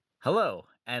Hello,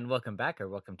 and welcome back, or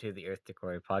welcome to the Earth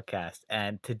Decory podcast.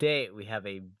 And today we have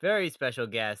a very special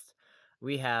guest.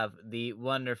 We have the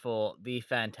wonderful, the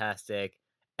fantastic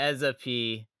Ezza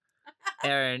P.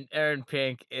 Erin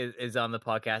Pink is on the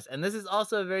podcast, and this is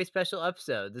also a very special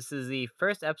episode. This is the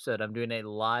first episode I'm doing a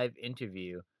live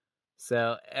interview.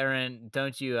 So, Erin,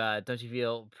 don't you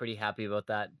feel pretty happy about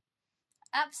that?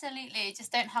 Absolutely.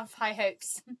 Just don't have high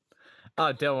hopes.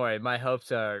 Oh, don't worry, my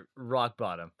hopes are rock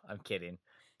bottom. I'm kidding.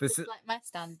 This Just is like my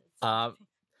standards. um.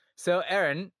 So,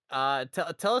 Erin,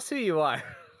 tell us who you are.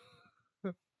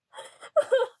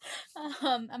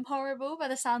 I'm horrible by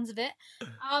the sounds of it.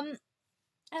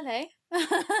 Hello.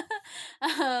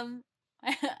 I'm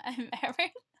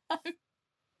Erin. I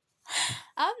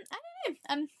don't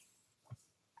know.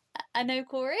 I know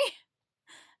Corey,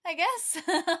 I guess.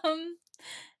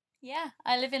 Yeah,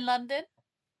 I live in London.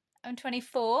 I'm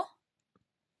 24.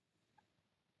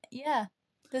 Yeah,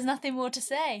 there's nothing more to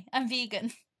say. I'm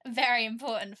vegan. Very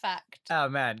important fact. Oh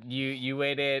man, you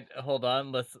waited. Hold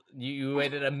on, you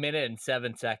waited a minute and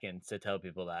 7 seconds to tell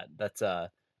people that. That's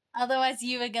Otherwise,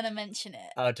 you were gonna mention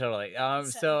it. Oh, totally.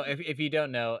 So if you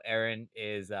don't know, Erin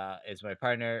is my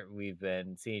partner. We've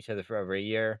been seeing each other for over a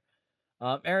year.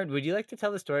 Erin, would you like to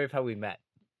tell the story of how we met?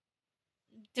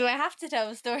 Do I have to tell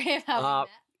a story of how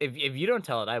we met? If you don't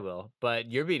tell it, I will. But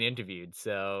you're being interviewed,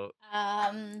 so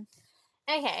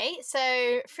Okay,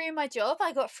 so through my job,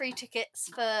 I got free tickets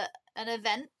for an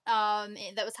event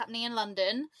that was happening in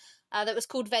London that was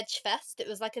called Veg Fest. It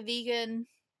was like a vegan,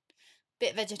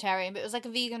 bit vegetarian, but it was like a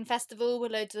vegan festival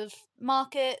with loads of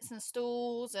markets and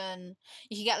stalls, and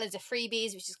you could get loads of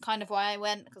freebies, which is kind of why I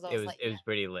went, because I was like, it was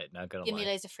pretty lit. Not gonna give me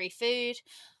lie. loads of free food.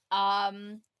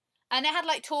 And it had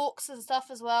like talks and stuff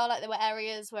as well. Like there were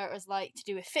areas where it was like to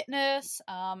do with fitness,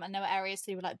 and there were areas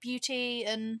to do with like beauty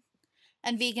and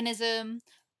veganism.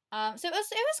 So it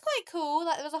was quite cool.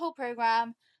 Like there was a whole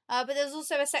program, but there was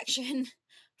also a section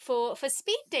for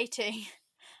speed dating.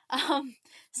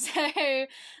 So I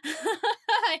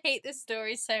hate this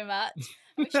story so much.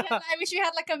 I wish we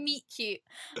had like a meet cute,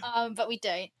 but we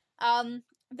don't.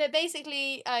 But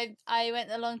basically, I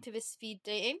went along to this speed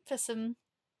dating for some.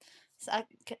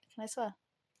 Can I swear?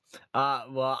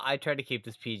 Well, I tried to keep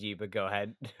this PG, but go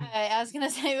ahead. I was gonna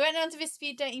say we went on to this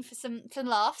speed dating for some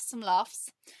laughs,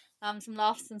 and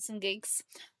some gigs.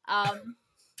 How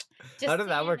did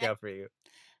that work out for you?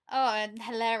 Oh, and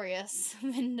hilarious! I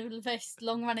mean, the most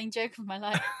long running joke of my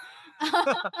life.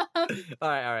 All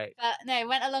right. But no,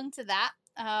 went along to that.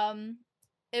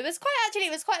 It was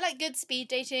quite like good speed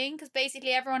dating, because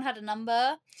basically everyone had a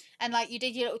number, and like you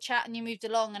did your little chat and you moved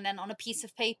along, and then on a piece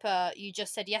of paper you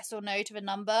just said yes or no to the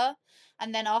number,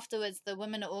 and then afterwards the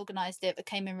woman that organised it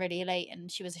came in really late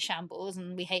and she was a shambles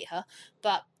and we hate her.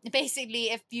 But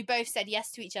basically, if you both said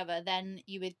yes to each other, then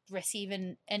you would receive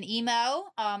an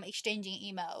email, exchanging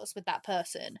emails with that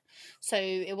person. So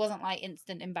it wasn't like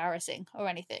instant embarrassing or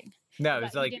anything. No, it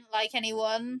was like you didn't like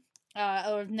anyone,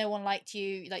 or if no one liked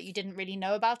you, like you didn't really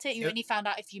know about it. You only found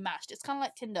out if you matched. It's kind of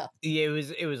like Tinder. Yeah,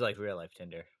 it was like real life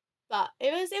Tinder. But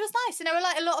it was nice, and there were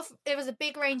like it was a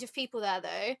big range of people there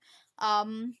though.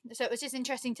 So it was just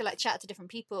interesting to like chat to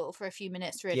different people for a few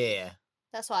minutes. Really, Yeah.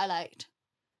 That's what I liked.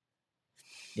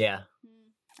 Yeah.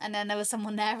 And then there was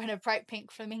someone there in a bright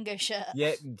pink flamingo shirt.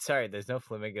 Yeah, sorry, there's no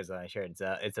flamingos on my shirt.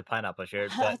 It's a pineapple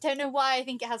shirt. But I don't know why I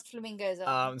think it has flamingos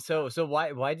on. So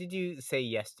why did you say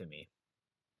yes to me?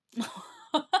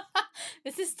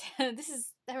 This is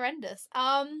horrendous.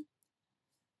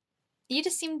 You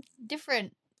just seemed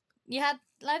different. You had,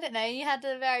 I don't know, you had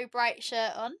a very bright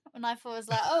shirt on, and I thought, I was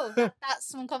like, oh, that's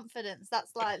some confidence.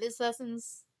 That's like, this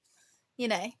person's,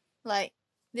 like,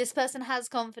 this person has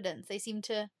confidence. They seem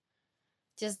to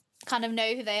just kind of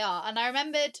know who they are. And I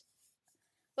remembered,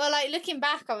 well, like, looking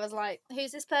back, I was like,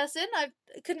 who's this person? I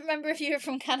couldn't remember if you were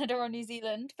from Canada or New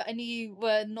Zealand, but I knew you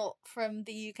were not from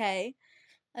the UK,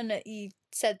 and that you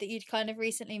said that you'd kind of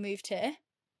recently moved here.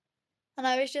 And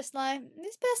I was just like,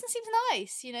 this person seems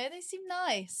nice, they seem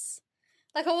nice.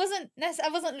 Like, I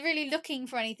wasn't really looking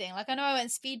for anything. Like, I know I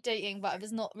went speed dating, but I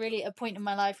was not really at a point in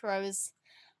my life where I was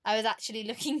actually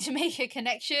looking to make a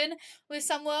connection with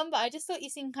someone, but I just thought you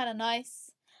seemed kind of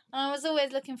nice. And I was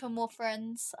always looking for more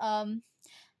friends. The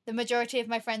majority of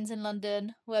my friends in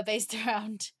London were based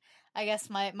around, I guess,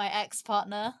 my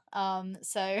ex-partner.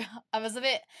 So I was a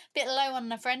bit low on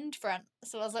the friend front.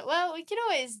 So I was like, well, we could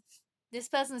always, this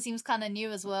person seems kind of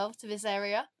new as well to this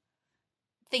area,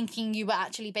 thinking you were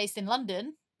actually based in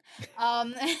London.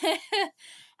 And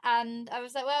I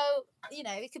was like, well,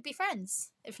 we could be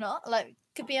friends. If not, like,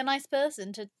 could be a nice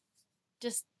person to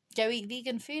just go eat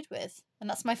vegan food with. And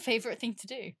that's my favourite thing to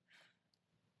do.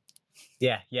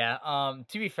 Yeah. To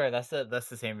be fair, that's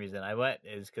the same reason I went,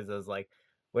 is because I was like,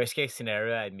 worst case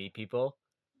scenario, I'd meet people,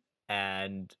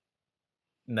 and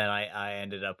then I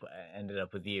ended up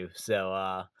with you.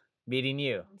 So meeting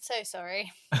you. I'm so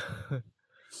sorry.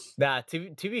 Nah, to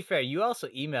be fair, you also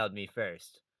emailed me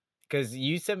first, because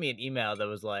you sent me an email that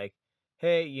was like,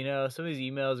 "Hey, some of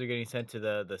these emails are getting sent to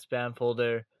the spam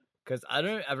folder." Because I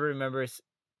don't ever remember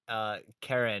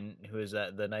Karen, who is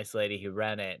the nice lady who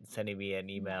ran it, sending me an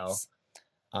email. Nice.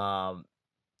 Um,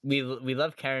 we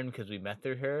love Karen because we met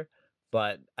through her,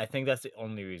 but I think that's the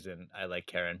only reason I like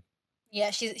Karen.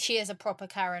 Yeah, she is a proper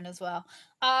Karen as well.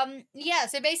 Yeah,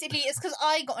 so basically it's because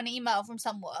I got an email from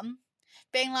someone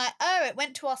being like, oh, it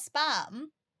went to our spam.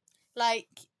 Like,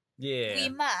 we Yeah.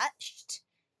 matched.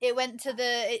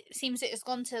 It seems it has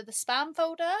gone to the spam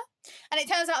folder. And it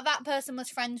turns out that person was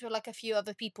friends with like a few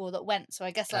other people that went. So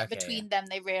I guess like Okay. Yeah. between them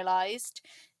they realised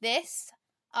this.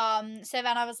 So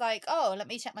then I was like, oh, let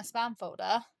me check my spam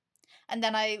folder. And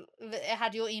then it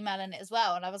had your email in it as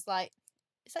well. And I was like,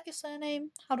 is that your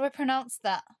surname? How do I pronounce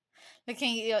that?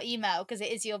 Looking at your email, because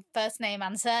it is your first name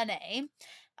and surname.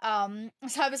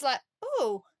 So I was like,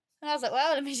 oh. And I was like,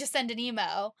 well, let me just send an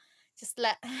email. Just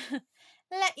let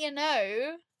you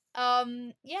know.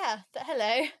 Yeah,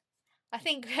 hello. I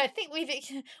think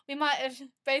we might have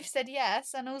both said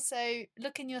yes, and also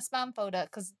look in your spam folder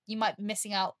because you might be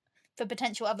missing out for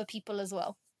potential other people as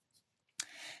well.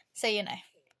 So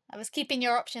I was keeping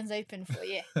your options open for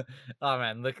you. Oh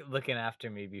man, looking after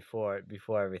me before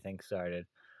everything started.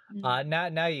 No,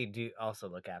 Now you do also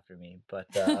look after me, but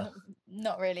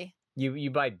not really. you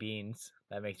buy beans.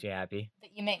 That makes you happy.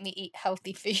 But you make me eat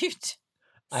healthy food.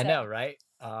 I So know, right?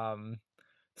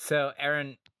 So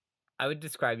Erin, I would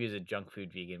describe you as a junk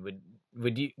food vegan.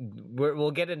 Would you?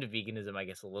 We'll get into veganism, I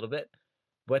guess, a little bit.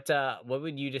 What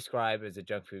would you describe as a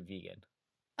junk food vegan?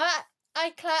 I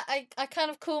I kind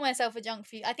of call myself a junk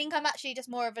food. I think I'm actually just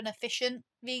more of an efficient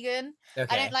vegan. I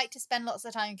don't Okay. like to spend lots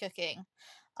of time cooking.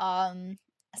 Um,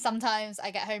 Sometimes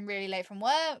I get home really late from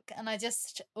work and I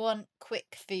just want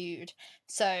quick food.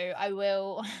 So I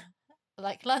will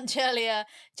like lunch earlier,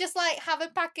 just like have a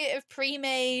packet of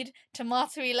pre-made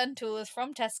tomatoey lentils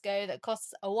from Tesco that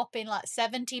costs a whopping like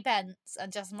 70 pence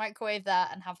and just microwave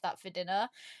that and have that for dinner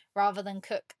rather than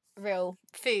cook real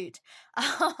food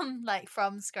like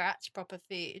from scratch proper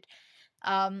food.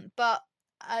 But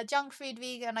a junk food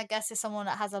vegan, I guess, is someone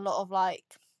that has a lot of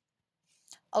like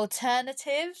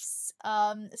alternatives.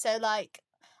 So like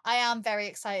I am very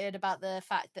excited about the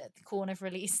fact that the Corn have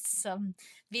released some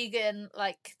vegan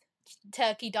like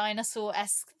turkey dinosaur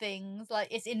esque things. Like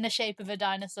it's in the shape of a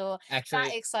dinosaur. That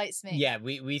Actually, excites me. yeah,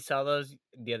 we saw those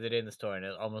the other day in the store, and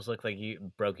it almost looked like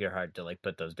you broke your heart to like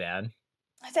put those down.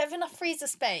 I don't have enough freezer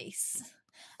space.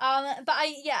 But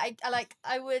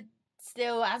I would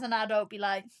still as an adult be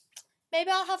like, maybe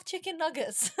I'll have chicken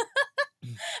nuggets.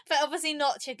 But obviously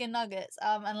not chicken nuggets.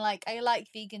 And like I like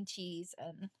vegan cheese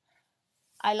and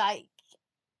I like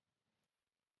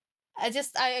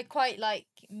I quite like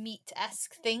meat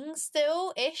esque things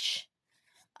still ish.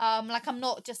 Like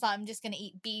I'm just gonna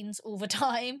eat beans all the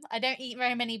time. I don't eat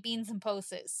very many beans and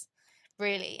pulses,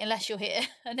 really, unless you're here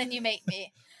and then you make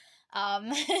me.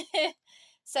 Um,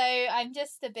 so I'm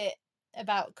just a bit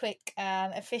about quick,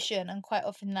 efficient, and quite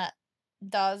often that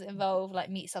does involve like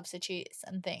meat substitutes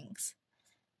and things.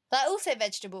 Like also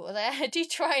vegetables. I do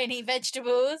try and eat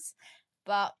vegetables,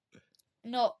 but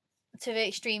not to the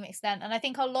extreme extent. And I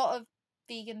think a lot of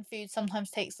vegan food sometimes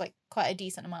takes like quite a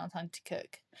decent amount of time to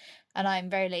cook. And I'm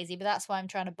very lazy, but that's why I'm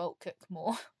trying to bulk cook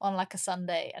more on like a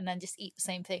Sunday and then just eat the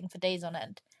same thing for days on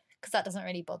end. Because that doesn't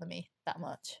really bother me that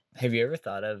much. Have you ever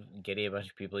thought of getting a bunch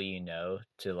of people you know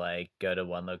to like go to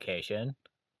one location,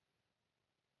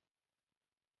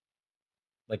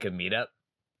 like a meetup?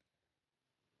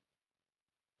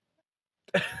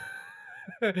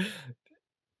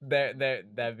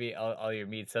 That'd be all your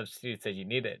meat substitutes that you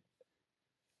needed.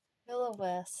 You're the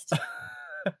worst.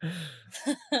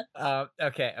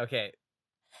 Okay.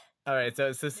 All right.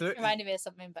 So This reminded me of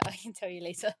something, but I can tell you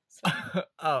later. Sorry.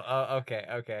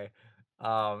 okay.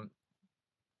 Um,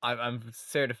 I'm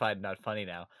certified not funny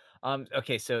now.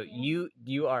 Okay. So Yeah.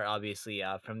 you are obviously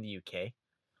from the UK.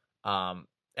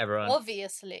 Everyone.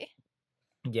 Obviously.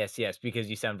 Yes, because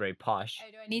you sound very posh.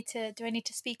 Oh, do I need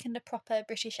to speak in the proper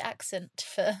British accent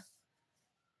for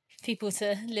people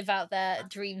to live out their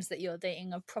dreams that you're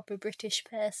dating a proper British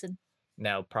person?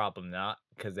 No problem not,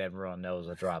 because everyone knows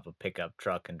I drive a pickup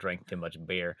truck and drink too much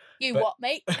beer. You But what,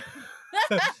 mate?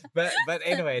 but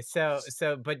anyway,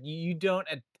 but you don't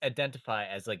identify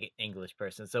as like an English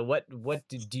person. So what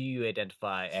do you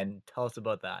identify, and tell us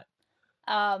about that?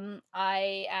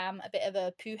 I am a bit of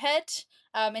a poo head.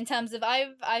 In terms of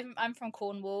I'm from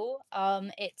Cornwall.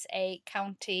 It's a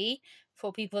county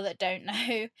for people that don't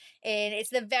know. It's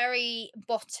the very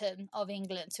bottom of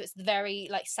England, so it's the very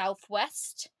like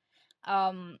southwest.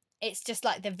 It's just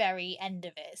like the very end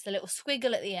of it. It's the little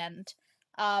squiggle at the end.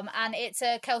 And it's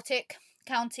a Celtic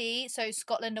county, so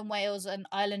Scotland and Wales and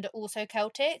Ireland are also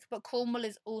Celtic, but Cornwall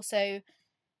is also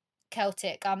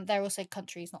Celtic. They're also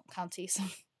countries, not counties.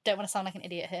 Don't want to sound like an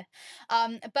idiot here.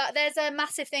 But there's a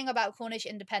massive thing about Cornish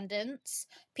independence.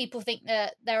 People think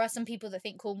that there are some people that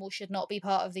think Cornwall should not be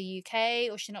part of the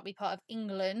UK or should not be part of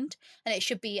England, and it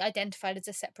should be identified as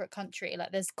a separate country.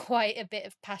 Like there's quite a bit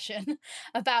of passion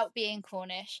about being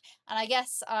Cornish. And I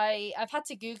guess I've had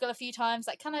to Google a few times,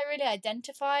 like, can I really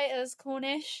identify as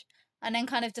Cornish? And then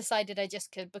kind of decided I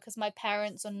just could, because my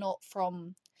parents are not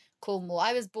from Cornwall.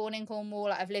 I was born in Cornwall.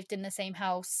 Like, I've lived in the same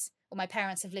house, or my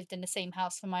parents have lived in the same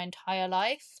house for my entire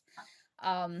life.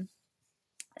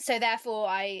 So therefore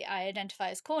I identify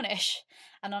as Cornish.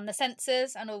 And on the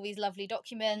census and all these lovely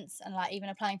documents, and like even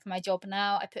applying for my job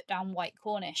now, I put down white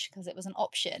Cornish because it was an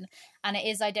option, and it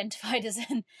is identified as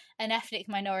an ethnic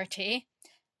minority.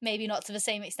 Maybe not to the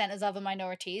same extent as other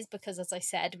minorities, because as I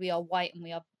said, we are white and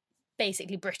we are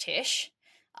basically British,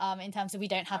 in terms of we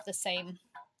don't have the same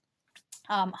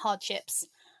hardships,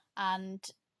 and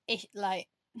it like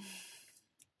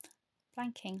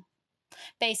blanking.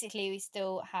 Basically, we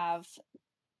still have,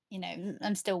 you know,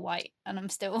 I'm still white and I'm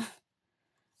still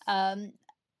a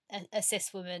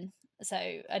cis woman, so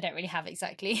I don't really have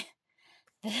exactly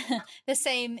the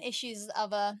same issues as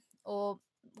other or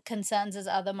concerns as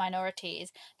other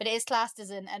minorities, but it is classed as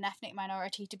an ethnic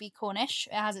minority to be Cornish.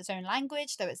 It has its own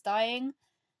language, though it's dying.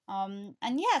 And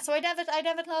yeah, so I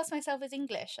never class myself as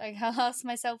English. I class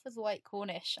myself as white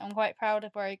Cornish. I'm quite proud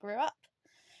of where I grew up.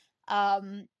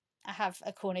 I have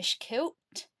a Cornish kilt.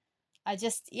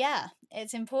 Yeah,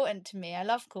 it's important to me. I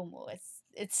love Cornwall.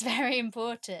 It's very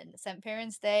important. St.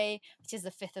 Piran's Day, which is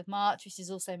the 5th of March, which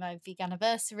is also my big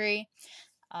anniversary,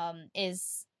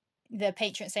 is the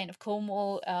patron saint of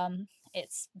Cornwall.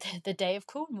 It's the day of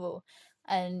Cornwall,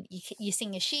 and you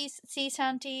sing your sea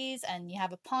shanties and you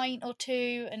have a pint or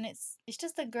two, and it's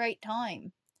just a great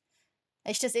time.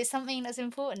 It's something that's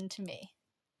important to me.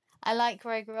 I like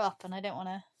where I grew up, and I don't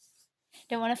want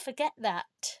to forget that.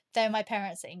 Though my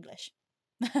parents are English,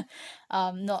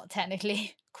 not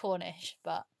technically Cornish,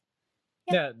 but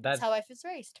Yeah, that's how I was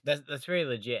raised. that's very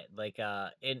legit. Like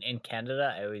in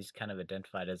Canada, I always kind of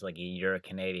identified as like a Euro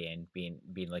Canadian,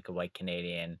 being like a white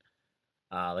Canadian.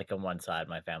 Like on one side,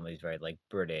 my family's very like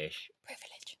British.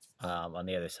 Privilege. On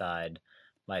the other side,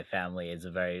 my family is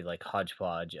a very like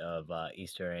hodgepodge of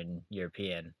Eastern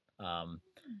European.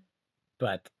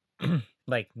 But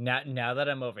like now that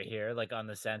I'm over here, like on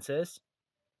the census,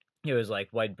 it was like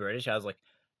white British. I was like,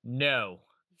 no,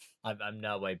 I'm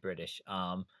not white British.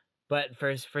 But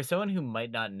for someone who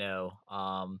might not know,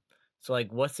 so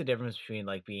like, what's the difference between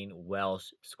like being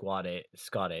Welsh,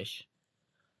 Scottish,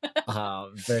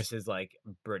 versus like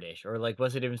British, or like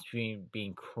what's the difference between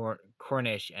being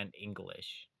Cornish and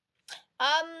English?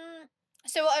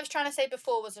 So what I was trying to say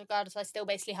before was, regardless, I still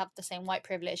basically have the same white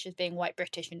privilege as being white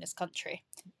British in this country.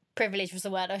 Privilege was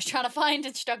the word I was trying to find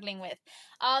and struggling with.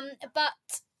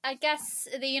 But I guess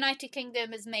the United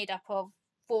Kingdom is made up of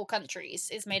 4 countries.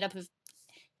 It's made up of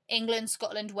England,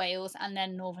 Scotland, Wales, and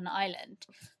then Northern Ireland.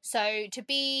 So to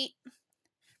be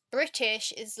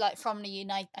British is like from the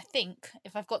I think,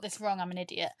 if I've got this wrong, I'm an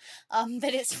idiot.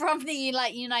 But it's from the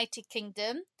United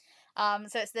Kingdom.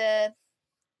 So it's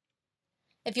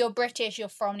if you're British, you're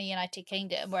from the United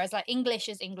Kingdom, whereas like English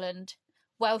is England,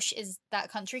 Welsh is that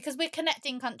country, because we're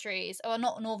connecting countries, or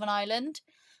not Northern Ireland.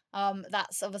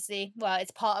 That's obviously, well,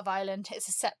 it's part of Ireland. It's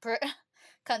a separate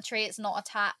country. It's not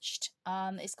attached.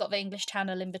 It's got the English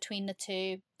Channel in between the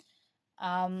two.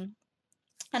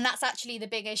 And that's actually the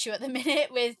big issue at the minute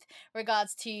with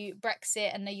regards to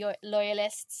Brexit and the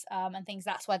loyalists and things.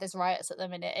 That's why there's riots at the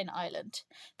minute in Ireland,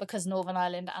 because Northern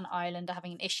Ireland and Ireland are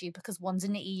having an issue because one's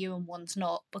in the EU and one's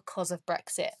not because of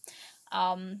Brexit.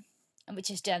 And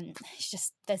which is it's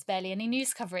just, there's barely any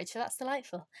news coverage, so that's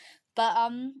delightful.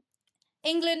 But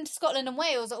England, Scotland and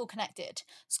Wales are all connected.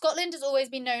 Scotland has always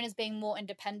been known as being more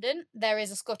independent. There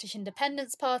is a Scottish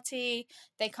Independence Party.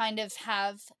 They kind of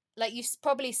have, like you've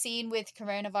probably seen with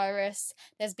coronavirus,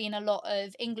 there's been a lot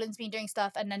of England's been doing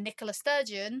stuff, and then Nicola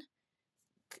Sturgeon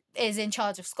is in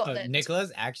charge of Scotland.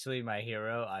 Nicola's actually my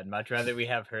hero. I'd much rather we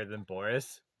have her than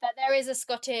Boris. But there is a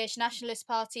Scottish Nationalist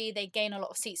Party. They gain a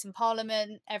lot of seats in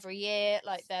Parliament every year,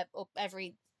 like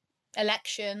every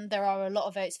election. There are a lot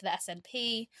of votes for the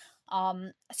SNP.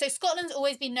 So Scotland's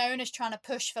always been known as trying to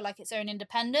push for like its own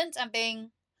independence and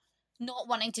being not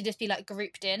wanting to just be like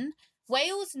grouped in.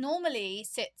 Wales normally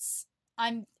sits.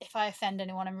 If I offend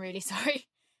anyone, I'm really sorry.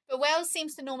 But Wales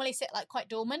seems to normally sit like quite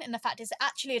dormant in the fact it's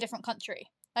actually a different country.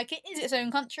 Like it is its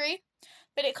own country,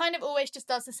 but it kind of always just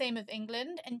does the same with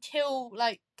England until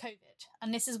like COVID.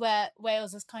 And this is where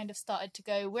Wales has kind of started to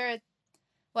go. Well,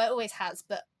 it always has,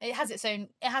 but it has its own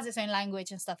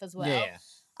language and stuff as well. Yeah.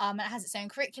 It has its own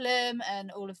curriculum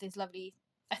and all of these lovely.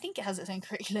 I think it has its own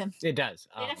curriculum. It does.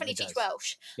 They definitely it teach does.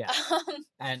 Welsh. Yeah.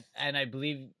 And I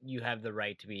believe you have the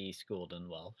right to be schooled in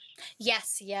Welsh.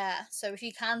 Yes, yeah. So if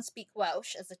you can speak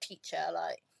Welsh as a teacher,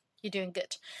 like you're doing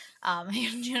good.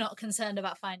 You're not concerned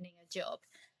about finding a job.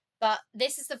 But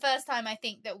this is the first time I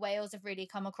think that Wales have really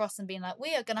come across and been like,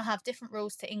 we are going to have different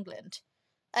rules to England.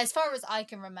 As far as I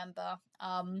can remember,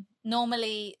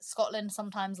 normally Scotland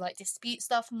sometimes like dispute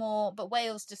stuff more, but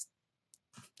Wales just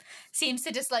seems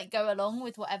to just like go along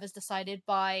with whatever's decided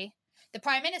by the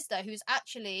Prime Minister, who's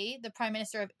actually the Prime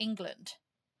Minister of England.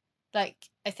 Like,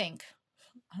 I think.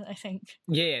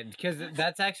 Yeah, because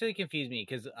that's actually confused me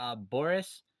because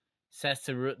Boris sets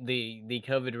the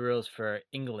COVID rules for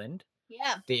England.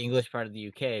 Yeah. The English part of the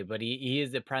UK, but he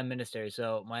is the Prime Minister,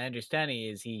 so my understanding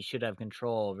is he should have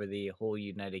control over the whole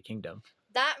United Kingdom.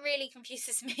 That really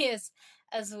confuses me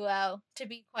as well, to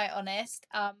be quite honest,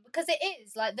 because it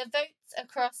is like the votes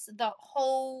across the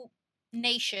whole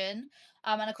nation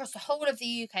and across the whole of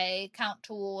the UK count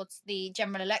towards the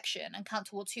general election and count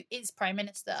towards who is Prime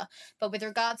Minister. But with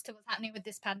regards to what's happening with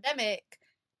this pandemic,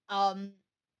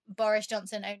 Boris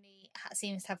Johnson only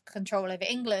seems to have control over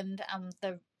England and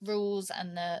the rules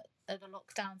and the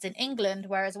lockdowns in England,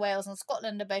 whereas Wales and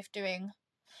Scotland are both doing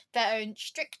their own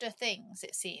stricter things,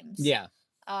 it seems. Yeah.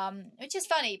 Which is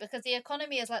funny because the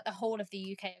economy is like the whole of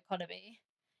the UK economy.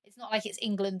 It's not like it's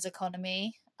England's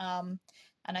economy. And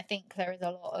I think there is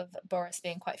a lot of Boris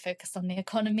being quite focused on the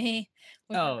economy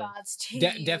with regards to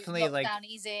definitely lockdown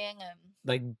easing.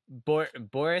 Like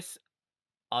Boris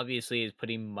obviously is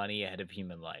putting money ahead of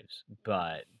human lives,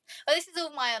 but well, this is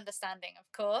all my understanding,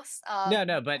 of course.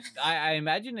 No, but I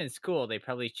imagine in school they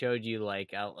probably showed you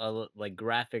like a like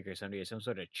graphic or something or some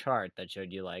sort of chart that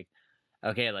showed you like,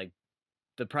 okay, like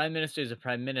the Prime Minister is a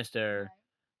Prime Minister.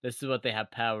 No. This is what they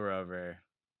have power over.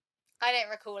 I don't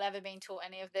recall ever being taught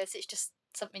any of this. It's just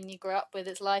something you grow up with.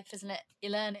 It's life, isn't it? You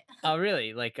learn it. Oh,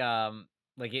 really? Like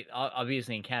it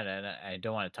obviously in Canada, and I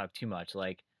don't want to talk too much.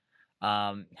 Like,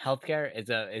 healthcare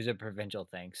is a provincial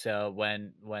thing. So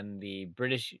when the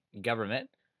British government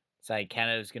decided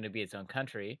Canada was going to be its own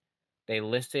country, they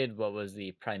listed what was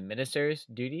the Prime Minister's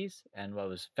duties and what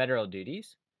was federal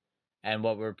duties, and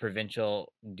what were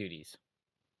provincial duties.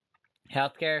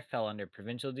 Healthcare fell under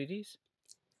provincial duties.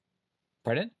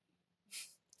 Pardon?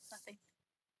 Nothing.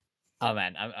 Oh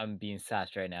man, I'm being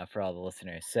sassed right now for all the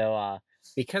listeners. So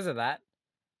because of that,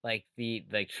 like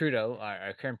Trudeau,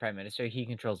 our current prime minister, he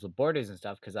controls the borders and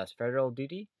stuff because that's federal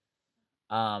duty.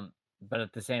 But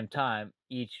at the same time,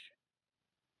 each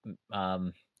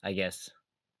I guess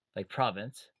like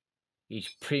province,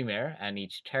 each premier and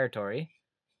each territory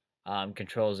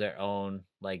controls their own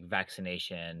like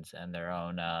vaccinations and their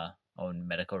own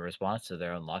medical response to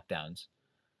their own lockdowns.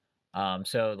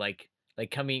 So like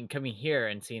coming here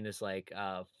and seeing this like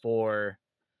for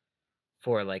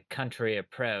like country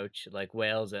approach, like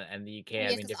Wales and the UK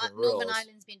having different rules. Northern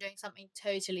Ireland's been doing something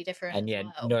totally different and as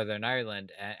well. Northern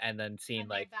Ireland, and then seeing and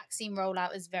like vaccine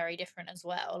rollout is very different as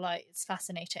well. Like it's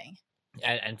fascinating.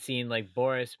 and seeing like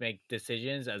Boris make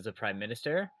decisions as a prime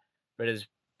minister, but his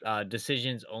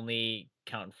decisions only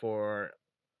count for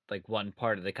like one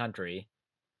part of the country.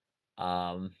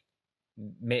 Like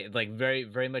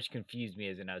very much confused me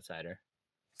as an outsider.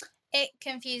 It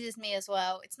confuses me as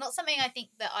well. It's not something I think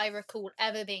that I recall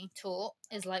ever being taught,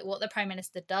 is like what the Prime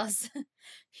Minister does,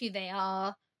 who they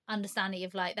are, understanding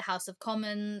of like the House of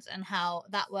Commons and how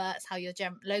that works, how your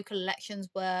local elections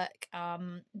work,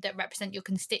 that represent your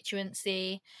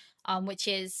constituency, which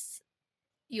is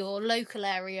your local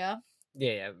area.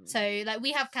 Yeah. So like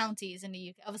we have counties in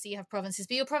the UK. Obviously you have provinces,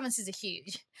 but your provinces are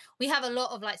huge. We have a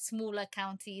lot of like smaller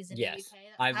counties in the UK.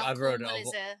 I've wrote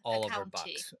all over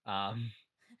books.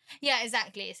 Yeah,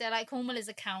 exactly. So like Cornwall is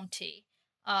a county.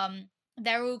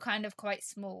 They're all kind of quite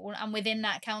small, and within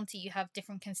that county you have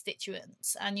different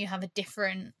constituents and you have a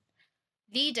different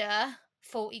leader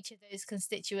for each of those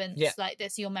constituents. Yeah. Like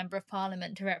that's your member of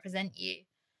parliament to represent you.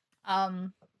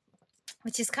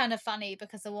 Which is kind of funny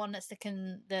because the one that's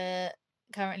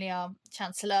currently our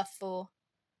chancellor for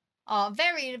are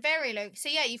very, very low. So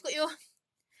yeah, you've got your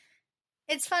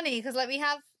it's funny because like we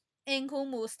have in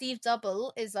Cornwall, Steve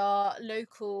Double is our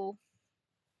local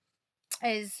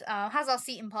has our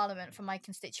seat in Parliament for my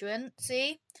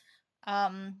constituency.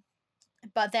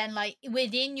 But then, like,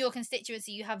 within your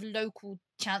constituency, you have local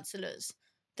chancellors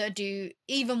that do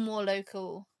even more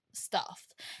local stuff.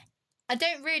 I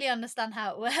don't really understand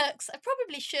how it works. I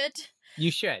probably should.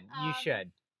 You should. You Um,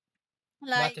 should.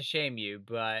 Not Like, to shame you,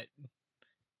 but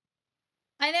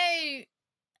I know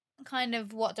kind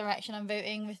of what direction I'm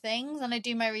voting with things, and I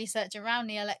do my research around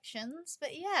the elections.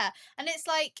 But yeah, and it's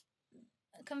like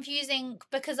confusing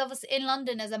because obviously in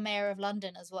London there's a mayor of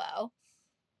London as well.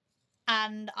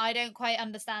 And I don't quite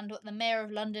understand what the mayor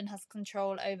of London has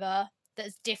control over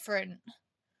that's different,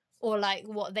 or like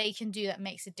what they can do that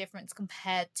makes a difference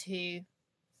compared to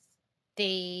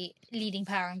the leading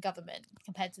power in government,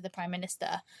 compared to the Prime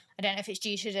Minister. I don't know if it's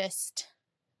due to just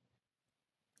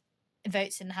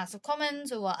votes in the House of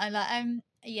Commons or what. I'm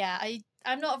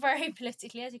not very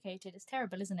politically educated. It's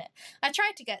terrible, isn't it? I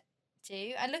tried to get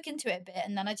to. I look into it a bit,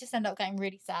 and then I just end up getting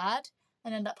really sad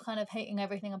and end up kind of hating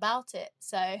everything about it.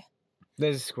 So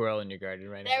there's a squirrel in your garden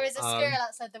right now. there is a squirrel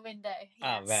outside the window.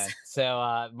 Oh Yes. man.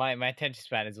 So my attention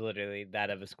span is literally that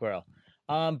of a squirrel.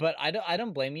 But I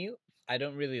don't blame you. I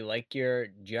don't really like your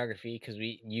geography because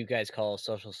you guys call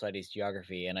social studies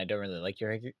geography, and I don't really like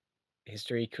your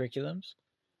history curriculums.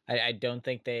 I don't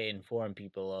think they inform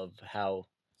people of how.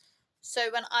 So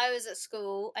when I was at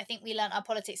school, I think we learnt our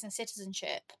politics and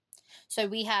citizenship. So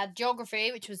we had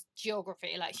geography, which was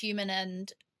geography, like human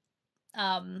and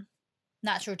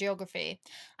natural geography.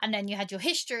 And then you had your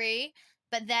history,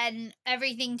 but then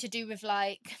everything to do with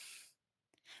like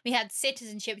we had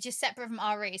citizenship, which is separate from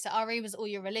RE. So RE was all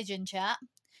your religion chat,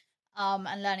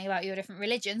 and learning about your different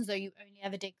religions, though you only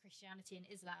ever did Christianity and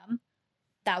Islam.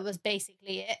 That was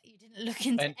basically it. You didn't look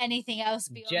into anything else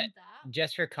beyond that.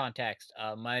 Just for context,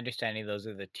 my understanding, those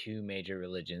are the two major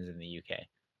religions in the UK.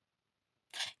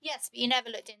 Yes, but you never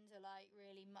looked into like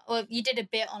really well, you did a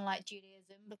bit on like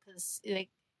Judaism because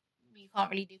like you can't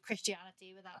really do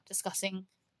Christianity without discussing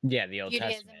the Old Judaism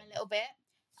Testament a little bit.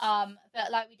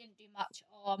 But like we didn't do much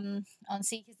on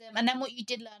Sikhism, and then what you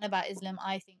did learn about Islam,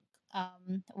 I think,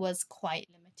 was quite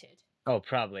limited. Oh,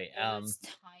 probably. It was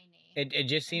tiny. It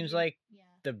just seems like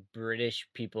the British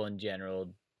people in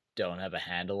general don't have a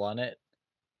handle on it,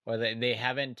 or they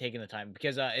haven't taken the time,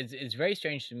 because it's very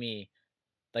strange to me,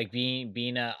 like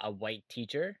being a white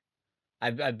teacher.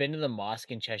 I've been to the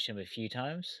mosque in Cheshire a few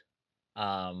times,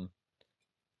 but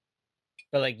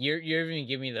like you're even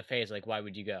giving me the face, like why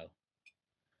would you go?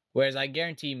 Whereas I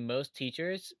guarantee most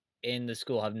teachers in the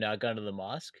school have not gone to the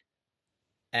mosque,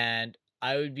 and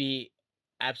I would be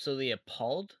absolutely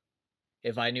appalled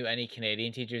if I knew any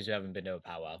Canadian teachers who haven't been to a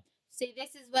powwow. See,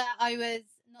 this is where I was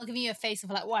not giving you a face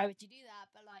of like, why would you do that?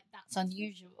 But like, that's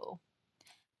unusual.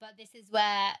 But this is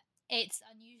where it's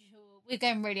unusual. We're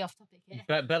going really off topic here.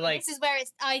 But like, this is where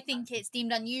I think it's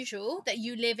deemed unusual that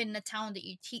you live in the town that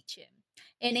you teach in.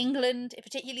 In England,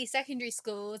 particularly secondary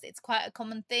schools, it's quite a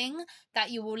common thing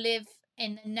that you will live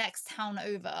in the next town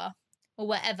over or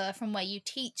wherever from where you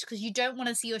teach, because you don't want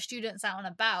to see your students out and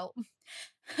about.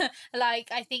 Like,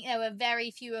 I think there were very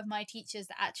few of my teachers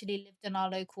that actually lived in our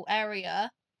local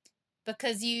area,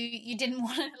 because you didn't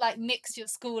want to like mix your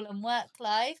school and work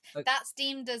life. That's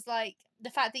deemed as like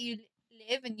the fact that you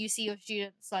live and you see your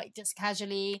students like just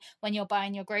casually when you're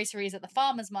buying your groceries at the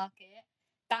farmer's market.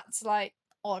 That's like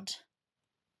odd.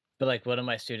 But like one of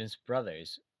my students'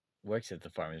 brothers works at the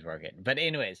farmer's market. But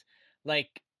anyways,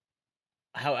 like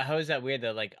how is that weird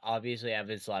though? Like obviously I have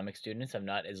Islamic students. I'm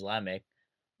not Islamic.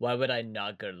 Why would I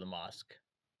not go to the mosque?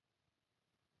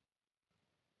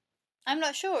 I'm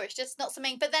not sure. It's just not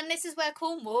something. But then this is where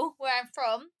Cornwall, where I'm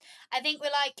from, I think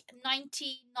we're like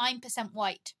 99%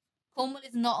 white. Cornwall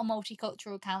is not a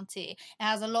multicultural county. It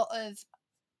has a lot of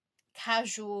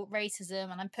casual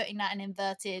racism, and I'm putting that in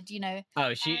inverted,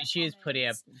 Oh, she is putting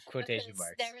up quotation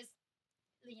marks. There is,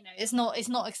 it's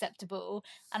not acceptable,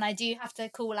 and I do have to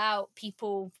call out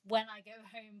people when I go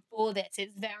home for this.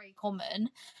 It's very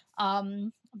common,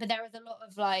 but there is a lot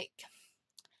of like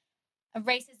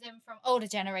racism from older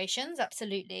generations,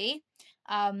 absolutely.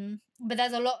 But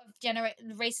there's a lot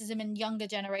of racism in younger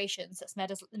generations that's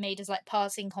made as like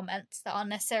passing comments that aren't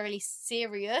necessarily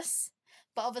serious,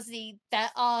 but obviously there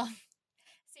are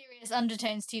serious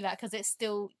undertones to that, because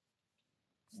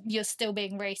you're still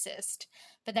being racist.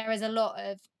 But there is a lot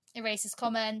of racist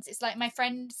comments. It's like my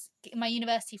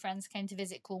university friends came to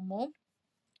visit Cornwall,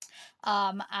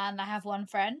 and I have one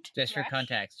friend. Just for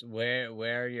context, where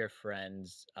are your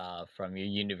friends from, your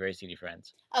university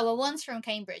friends? Oh, well, one's from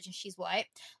Cambridge and she's white,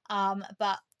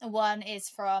 but one is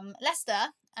from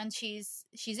Leicester and she's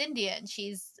Indian.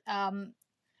 She's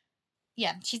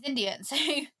Indian. So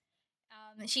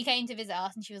she came to visit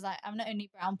us and she was like, I'm the only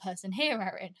brown person here,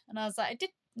 Erin. And I was like,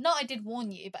 I did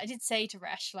warn you, but I did say to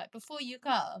Resh, like, before you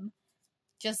come,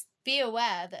 just be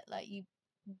aware that like you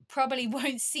probably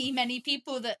won't see many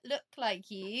people that look like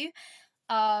you.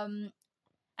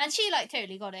 And she like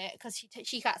totally got it because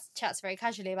she chats very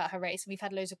casually about her race, and we've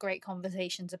had loads of great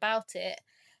conversations about it.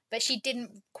 But she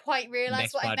didn't quite realize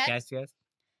Next what I meant. podcast, yes.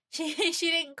 She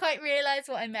didn't quite realize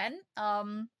what I meant.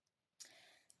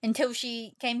 Until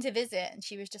she came to visit, and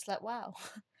she was just like, "Wow,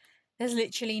 there's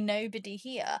literally nobody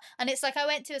here." And it's like I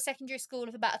went to a secondary school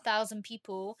of about 1,000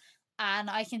 people, and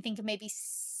I can think of maybe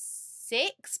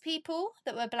 6 people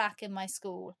that were black in my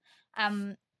school.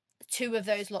 2 of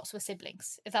those lots were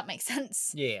siblings, if that makes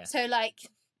sense. Yeah. So like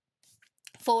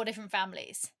 4 different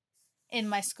families in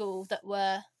my school that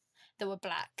were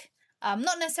black.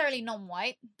 Not necessarily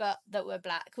non-white, but that were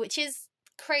black, which is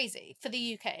crazy for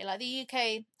the UK. Like the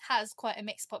UK has quite a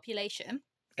mixed population.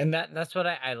 And that's what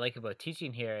I like about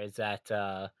teaching here is that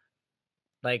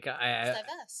like It's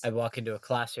diverse. I walk into a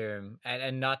classroom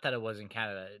and not that it was in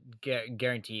Canada,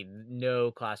 guaranteed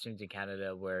no classrooms in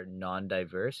Canada were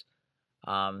non-diverse.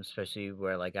 Especially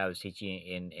where like I was teaching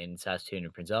in Saskatoon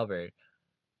and Prince Albert,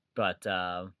 but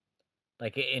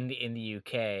like in the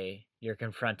UK, you're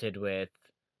confronted with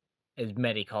as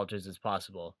many cultures as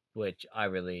possible, which I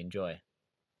really enjoy.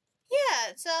 Yeah,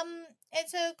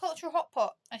 it's a cultural hot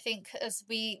pot, I think, as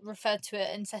we refer to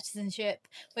it in citizenship.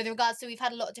 With regards to, we've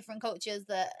had a lot of different cultures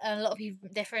that a lot of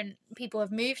different people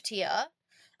have moved here,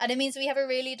 and it means we have a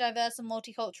really diverse and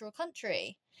multicultural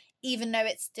country, even though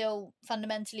it's still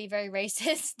fundamentally very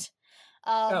racist.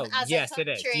 Oh, As a yes, it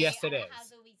is. country, Yes, it and it is.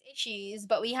 has all these issues,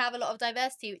 but we have a lot of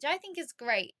diversity, which I think is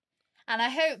great. And I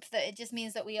hope that it just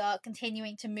means that we are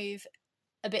continuing to move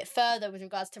a bit further with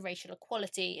regards to racial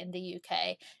equality in the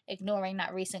UK, ignoring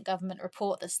that recent government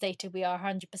report that stated we are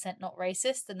 100% not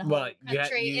racist and the whole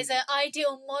country is an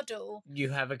ideal model. You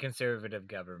have a conservative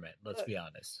government, let's be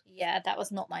honest. Yeah, that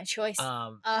was not my choice.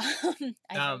 I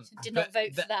did not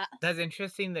vote for that. That's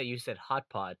interesting that you said hot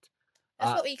pot.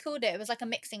 That's what we called it. It was like a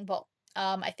mixing pot.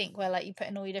 I think where like you put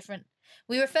in all your different.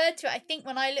 We referred to it. I think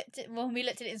when we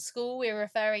looked at it in school, we were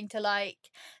referring to like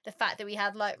the fact that we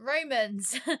had like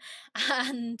Romans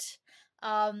and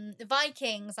the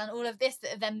Vikings and all of this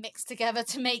that are then mixed together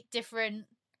to make different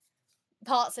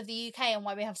parts of the UK and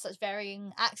why we have such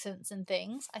varying accents and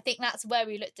things. I think that's where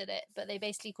we looked at it, but they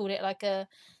basically called it like a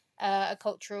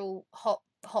cultural hot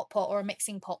pot or a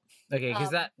mixing pot. Okay,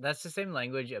 because that's the same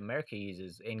language America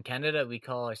uses. In Canada, we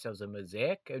call ourselves a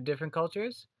mosaic of different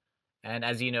cultures. And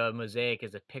as you know, a mosaic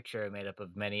is a picture made up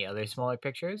of many other smaller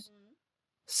pictures. Mm-hmm.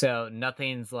 So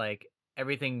nothing's like,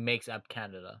 everything makes up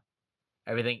Canada.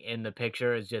 Everything in the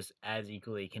picture is just as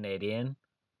equally Canadian,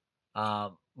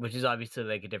 which is obviously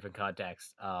like a different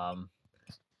context.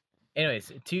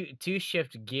 Anyways, to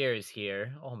shift gears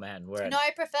here. Oh man, No, I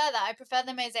prefer that. I prefer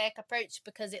the mosaic approach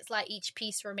because it's like each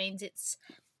piece remains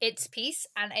its piece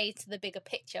and aids to the bigger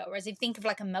picture. Whereas if you think of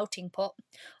like a melting pot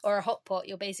or a hot pot,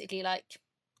 you're basically like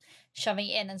shoving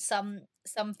it in, and some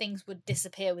things would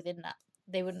disappear within that.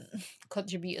 They wouldn't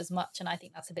contribute as much, and I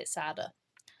think that's a bit sadder.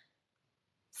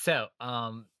 So,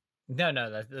 no,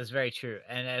 that's very true,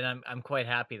 and I'm quite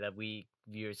happy that we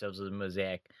view ourselves as a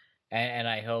mosaic, and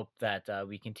I hope that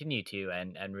we continue to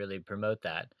and really promote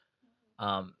that.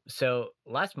 So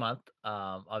last month,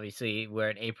 obviously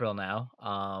we're in April now,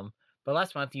 but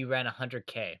last month you ran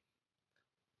 100K.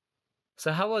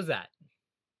 So how was that?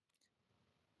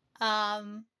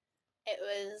 It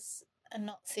was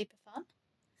not super fun.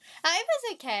 It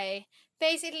was okay.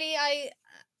 Basically,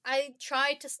 I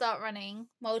tried to start running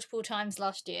multiple times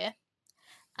last year,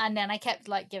 and then I kept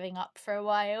like giving up for a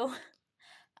while.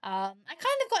 I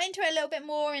kind of got into it a little bit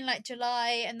more in like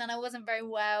July, and then I wasn't very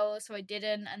well, so I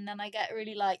didn't. And then I get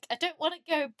really like, I don't want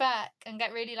to go back, and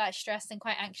get really like stressed and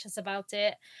quite anxious about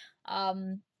it.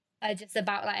 I just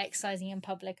about like exercising in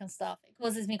public and stuff. It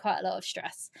causes me quite a lot of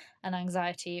stress and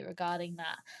anxiety regarding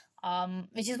that.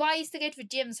 Which is why I used to go to the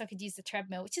gym so I could use the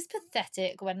treadmill, which is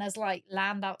pathetic when there's like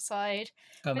land outside.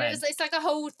 Oh, man. It's like a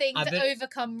whole thing to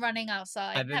overcome running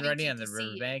outside. I've been running on the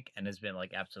riverbank, and it's been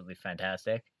like absolutely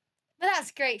fantastic. But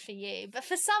that's great for you. But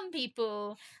for some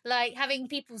people, like having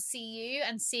people see you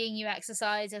and seeing you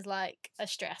exercise is like a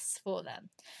stress for them.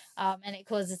 And it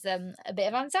causes them a bit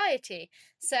of anxiety.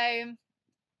 So,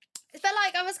 but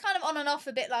like I was kind of on and off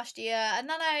a bit last year, and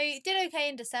then I did okay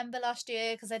in December last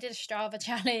year because I did a Strava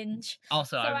challenge.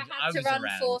 Also, so I had to run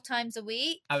 4 times a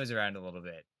week. I was around a little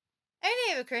bit.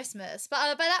 Only over Christmas.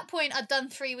 But by that point, I'd done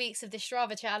 3 weeks of the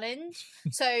Strava challenge.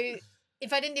 So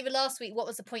if I didn't do it last week, what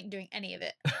was the point in doing any of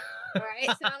it? Right,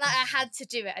 so like I had to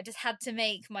do it. I just had to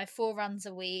make my 4 runs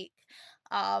a week.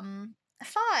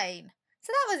 Fine.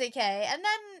 So that was okay. And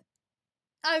then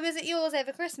I was at yours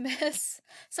over Christmas,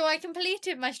 so I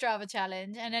completed my Strava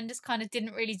challenge and then just kind of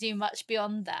didn't really do much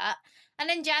beyond that. And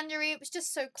then January, it was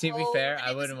just so To be cold fair, and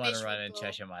I it was wouldn't want to run in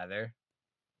miserable. Chesham either.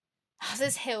 Oh,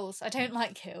 there's hills. I don't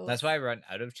like hills. That's why I run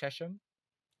out of Chesham.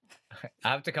 I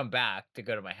have to come back to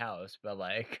go to my house, but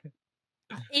like...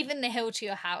 Even the hill to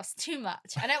your house, too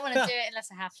much. I don't want to do it unless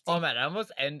I have to. Oh man, I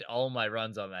almost end all my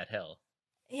runs on that hill.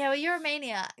 Yeah, well, you're a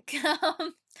maniac.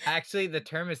 Actually, the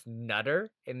term is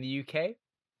nutter in the UK.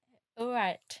 All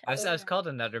right. I was called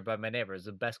a nutter by my neighbors.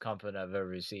 The best compliment I've ever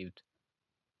received.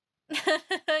 You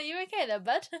okay there,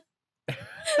 bud?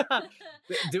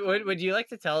 Would you like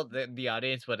to tell the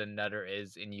audience what a nutter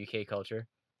is in UK culture?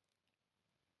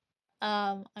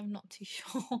 I'm not too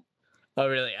sure. Oh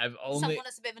really? I've only Someone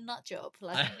that's a bit of a nut job,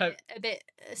 like a bit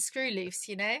screw loose,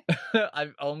 you know.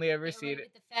 I've only ever seen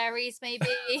with the fairies, maybe.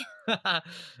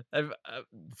 I've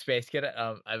Space Cadet.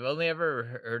 I've only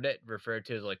ever heard it referred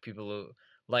to as like people who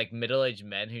like middle-aged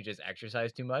men who just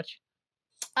exercise too much.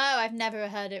 Oh, I've never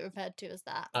heard it referred to as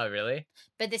that. Oh really?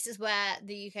 But this is where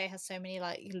the UK has so many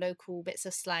like local bits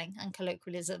of slang and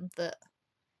colloquialism that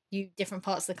different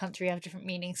parts of the country have different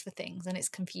meanings for things, and it's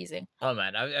confusing. Oh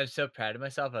man, I was so proud of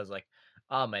myself. I was like,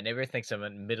 oh, my neighbor thinks I'm a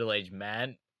middle-aged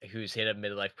man who's hit a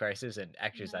midlife crisis and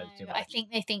exercises too No, much. I think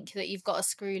they think that you've got a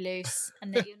screw loose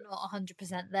and that you're not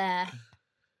 100% there.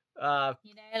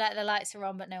 You know, like the lights are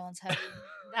on but no one's home.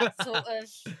 That sort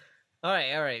of. All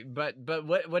right. But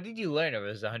what did you learn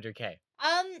over this 100K?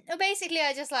 Well, basically,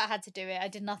 I just like had to do it. I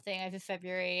did nothing over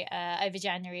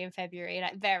January and February,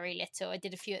 like very little. I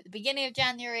did a few at the beginning of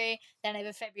January, then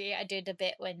over February, I did a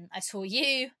bit when I saw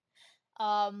you.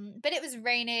 But it was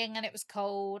raining and it was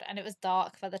cold and it was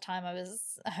dark by the time I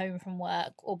was home from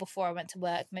work or before I went to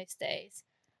work most days.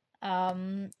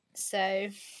 So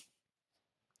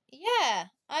yeah,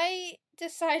 I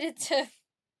decided to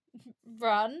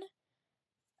run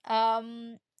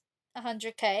 100K.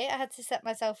 I had to set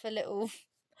myself a little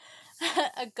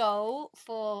a goal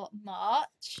for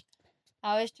March.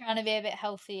 I was trying to be a bit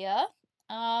healthier.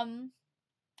 I don't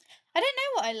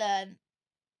know what I learned.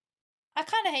 I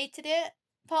kind of hated it.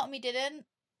 Part of me didn't.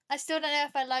 I still don't know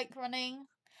if I like running.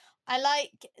 I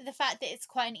like the fact that it's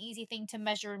quite an easy thing to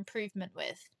measure improvement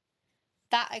with.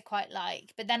 That I quite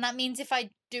like. But then that means if I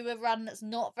do a run that's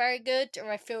not very good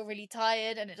or I feel really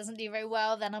tired and it doesn't do very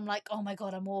well, then I'm like, oh my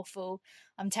God, I'm awful.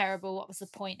 I'm terrible. What was the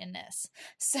point in this?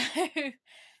 So,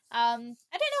 I don't know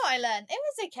what I learned. It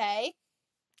was okay,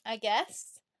 I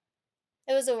guess.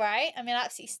 It was alright. I mean, I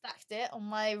absolutely stacked it on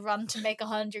my run to make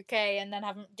 100K and then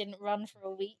didn't run for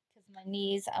a week because my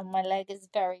knees and my leg is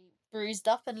very bruised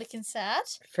up and looking sad.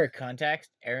 For context,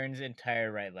 Erin's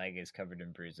entire right leg is covered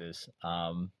in bruises.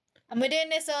 And we're doing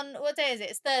this on, what day is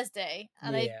it? It's Thursday.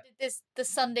 And I did this the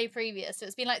Sunday previous, so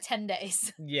it's been like 10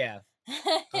 days. Yeah.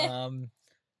 All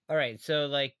right. So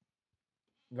like,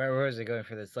 where was it going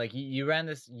for this? Like you ran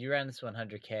this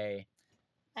 100K.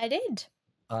 I did.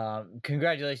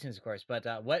 Congratulations, of course. But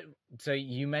so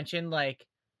you mentioned like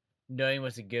knowing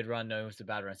what's a good run, knowing what's a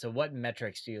bad run. So what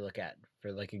metrics do you look at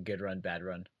for like a good run, bad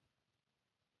run?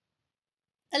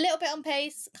 A little bit on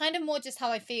pace, kind of more just how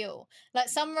I feel. Like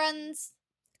some runs,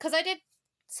 because I did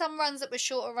some runs that were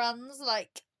shorter runs,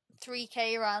 like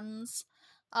 3K runs,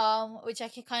 which I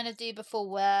could kind of do before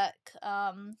work,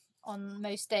 on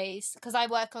most days, because I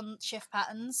work on shift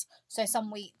patterns. So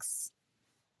some weeks,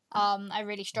 I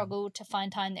really struggled to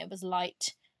find time that it was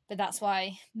light, but that's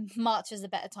why March is a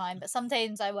better time. But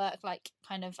sometimes I work like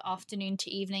kind of afternoon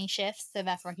to evening shifts, so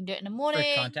therefore I can do it in the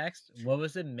morning. For context, what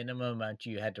was the minimum amount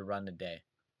you had to run a day?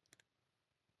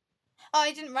 Oh,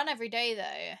 I didn't run every day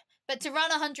though. But to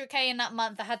run 100K in that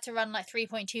month, I had to run like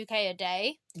 3.2K a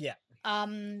day. Yeah.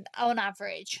 On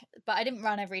average, but I didn't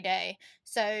run every day.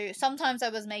 So sometimes I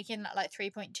was making like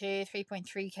 3.2,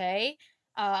 3.3K.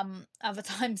 Other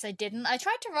times I didn't. I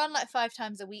tried to run like 5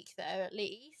 times a week though, at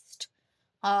least.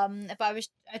 But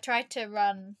I tried to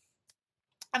run.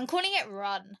 I'm calling it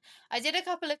run. I did a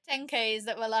couple of 10Ks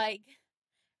that were like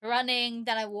running,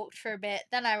 then I walked for a bit,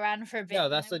 then I ran for a bit. No,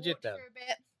 that's legit though.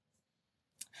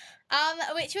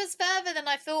 Which was further than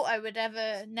I thought I would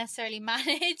ever necessarily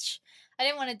manage. I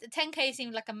didn't want to. 10K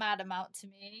seemed like a mad amount to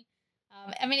me.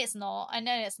 I mean, it's not. I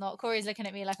know it's not. Corey's looking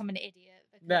at me like I'm an idiot.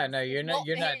 No, you're not.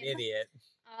 You're not an idiot.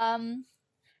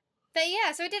 But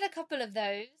yeah, so I did a couple of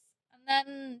those,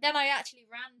 and then I actually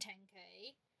ran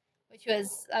 10K, which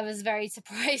I was very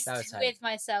surprised with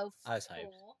myself. I was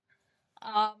hyped.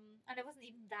 And it wasn't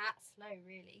even that slow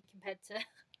really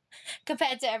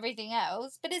compared to everything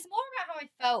else. But it's more about how I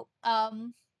felt.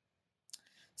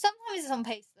 Sometimes it's on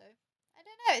pace though. I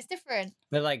don't know, it's different.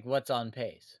 But like, what's on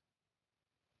pace?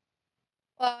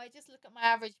 Well, I just look at my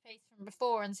average pace from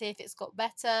before and see if it's got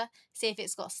better, see if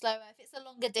it's got slower. If it's a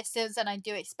longer distance, then I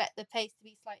do expect the pace to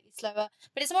be slightly slower.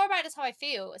 But it's more about just how I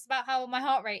feel. It's about how my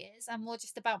heart rate is and more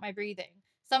just about my breathing.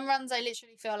 Some runs I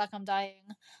literally feel like I'm dying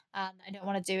and I don't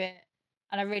want to do it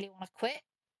and I really want to quit.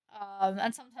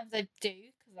 And sometimes I do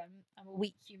because I'm a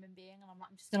weak human being and I'm like,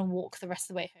 I'm just going to walk the rest of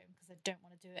the way home because I don't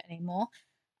want to do it anymore.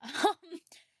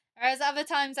 Whereas other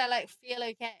times I like feel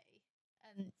okay.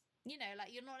 And like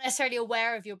you're not necessarily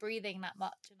aware of your breathing that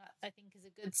much, and that I think is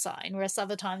a good sign. Whereas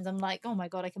other times I'm like, oh my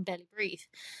god, I can barely breathe.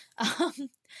 I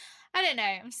don't know.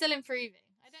 I'm still improving.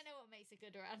 I don't know what makes a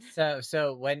good run.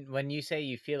 So when you say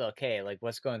you feel okay, like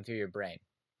what's going through your brain?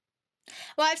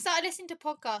 Well, I've started listening to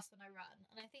podcasts when I run,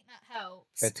 and I think that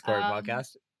helps. It's Corey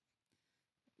podcast.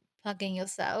 Plugging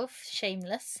yourself,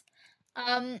 shameless.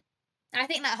 I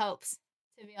think that helps.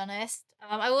 To be honest,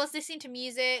 I was listening to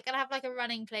music, and I have like a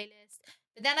running playlist.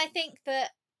 But then I think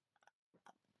that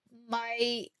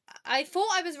I thought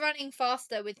I was running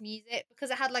faster with music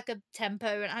because it had like a tempo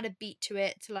and it had a beat to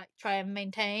it to like try and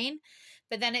maintain.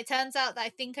 But then it turns out that I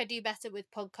think I do better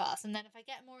with podcasts. And then if I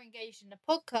get more engaged in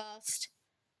a podcast,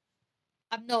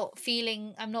 I'm not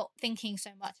thinking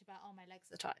so much about, oh, my legs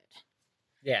are tired.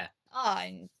 Yeah. Oh,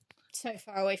 I'm so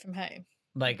far away from home.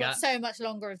 Like I've got so much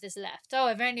longer of this left. Oh,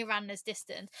 I've only ran this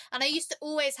distance. And I used to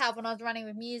always have, when I was running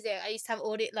with music, I used to have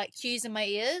audio, like cues in my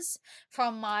ears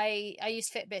I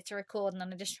used Fitbit to record and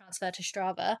then I just transferred to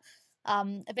Strava.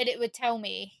 But it would tell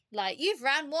me, like, you've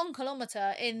ran 1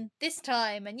 kilometer in this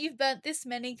time and you've burnt this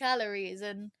many calories.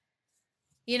 And,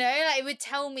 like it would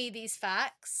tell me these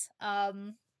facts.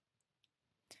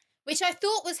 Which I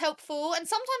thought was helpful, and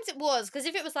sometimes it was, because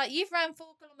if it was like, you've ran 4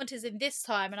 kilometers in this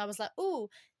time, and I was like, oh,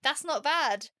 that's not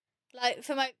bad. Like,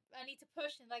 I need to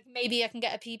push, and like, maybe I can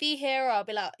get a PB here, or I'll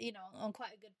be like, on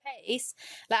quite a good pace,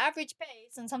 like average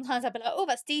pace, and sometimes I'd be like, oh,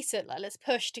 that's decent, like, let's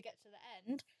push to get to the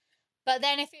end. But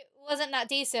then if it wasn't that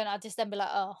decent, I'd just then be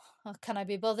like, oh, can I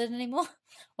be bothered anymore?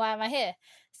 Why am I here?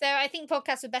 So I think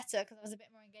podcasts were better, because I was a bit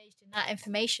more engaged in that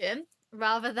information,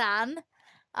 rather than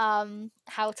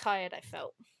how tired I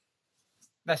felt.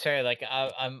 That's fair. Like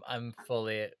I'm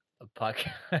fully a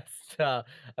podcast.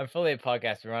 I'm fully a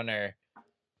podcast runner,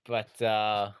 but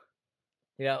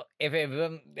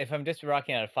if I'm just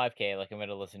rocking out a 5K, like I'm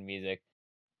gonna listen to music,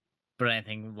 but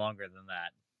anything longer than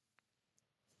that.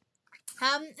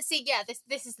 See, yeah,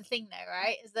 this is the thing though,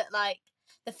 right? Is that like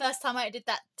the first time I did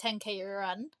that 10K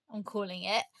run, I'm calling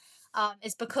it,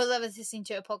 is because I was listening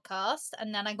to a podcast,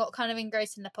 and then I got kind of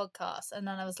engrossed in the podcast, and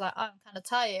then I was like, oh, I'm kind of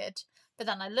tired. But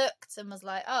then I looked and was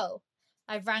like, oh,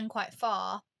 I've ran quite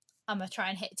far. I'm gonna try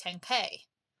and hit 10K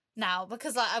now,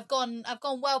 because like I've gone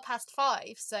well past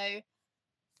 5, so I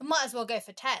might as well go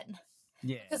for 10.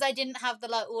 Yeah. Because I didn't have the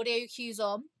like audio cues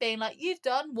on, being like, you've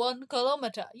done 1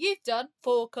 kilometer, you've done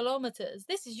 4 kilometers.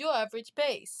 This is your average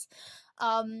pace.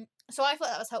 So I thought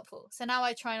that was helpful. So now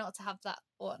I try not to have that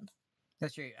on.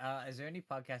 That's true. Is there any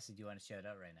podcasts that you want to shout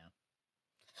out right now?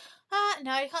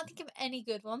 No, I can't think of any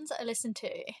good ones that I listen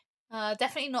to.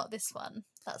 Definitely not this one.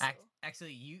 That's all.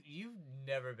 Actually, you've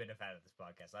never been a fan of this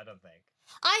podcast, I don't think.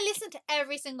 I listen to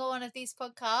every single one of these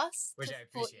podcasts, which I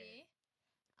appreciate.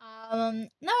 No,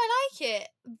 I like it,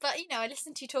 but I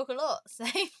listen to you talk a lot, so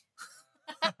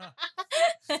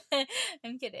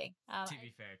I'm kidding. To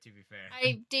be fair,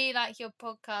 I do like your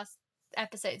podcast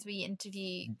episodes where you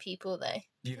interview people, though.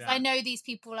 Because I know these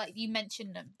people, like, you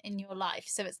mention them in your life,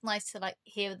 so it's nice to like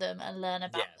hear them and learn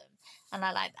about them, and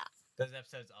I like that. Those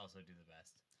episodes also do the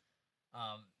best.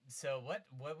 So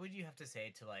what would you have to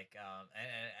say to like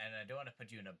and I don't want to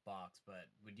put you in a box, but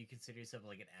would you consider yourself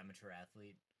like an amateur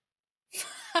athlete?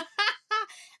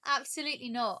 Absolutely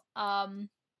not.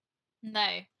 No.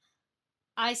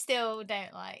 I still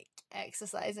don't like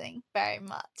exercising very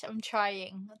much. I'm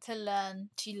trying to learn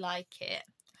to like it.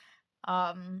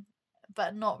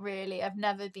 But not really. I've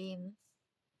never been.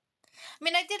 I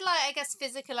mean, I did like, I guess,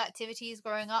 physical activities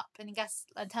growing up, and I guess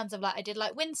in terms of like, I did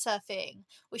like windsurfing,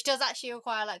 which does actually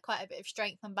require like quite a bit of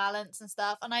strength and balance and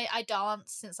stuff. And I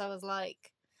danced since I was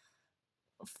like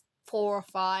 4 or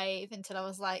 5 until I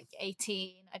was like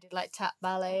 18. I did like tap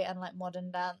ballet and like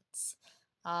modern dance.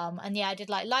 And yeah, I did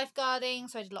like lifeguarding,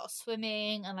 so I did a lot of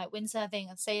swimming and like windsurfing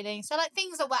and sailing. So like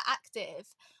things that were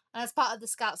active. And as part of the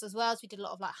Scouts as well, so we did a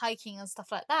lot of like hiking and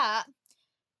stuff like that.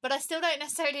 But I still don't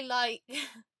necessarily like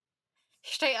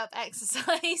straight up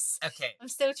exercise. Okay. I'm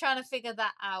still trying to figure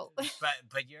that out.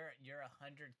 But you're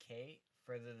 100K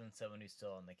further than someone who's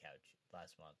still on the couch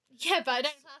last month. Yeah, but I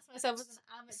don't class myself as an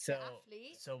amateur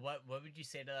athlete. So what would you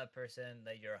say to that person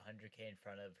that you're 100K in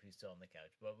front of who's still on the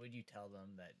couch? What would you tell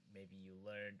them that maybe you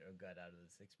learned or got out of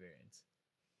this experience?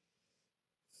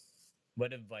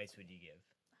 What advice would you give?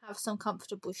 Have some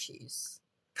comfortable shoes.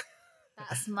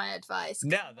 That's my advice.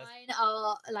 No, mine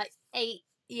are like 8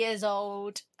 years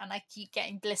old, and I keep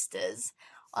getting blisters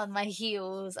on my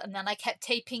heels, and then I kept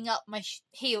taping up my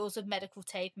heels with medical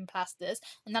tape and plasters,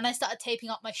 and then I started taping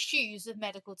up my shoes with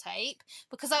medical tape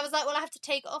because I was like, well, I have to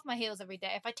take off my heels every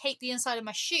day. If I tape the inside of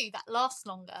my shoe, that lasts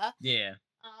longer. Yeah.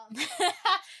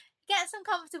 Get some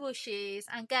comfortable shoes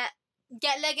and get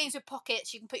leggings with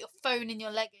pockets. You can put your phone in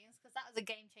your leggings, because that was a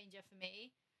game changer for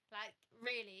me. Like,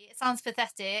 really, it sounds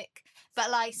pathetic, but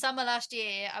like summer last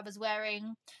year, I was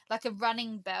wearing like a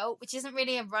running belt, which isn't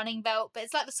really a running belt, but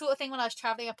it's like the sort of thing when I was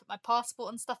traveling, I put my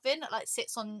passport and stuff in. It like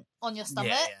sits on your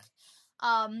stomach.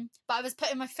 Yeah. But I was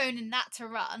putting my phone in that to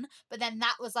run, but then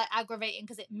that was like aggravating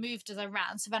because it moved as I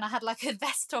ran. So then I had like a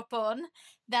vest top on,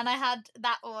 then I had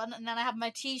that on, and then I had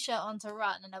my t-shirt on to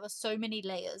run, and there was so many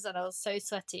layers, and I was so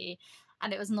sweaty,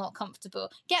 and it was not comfortable.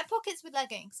 Get pockets with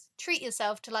leggings. Treat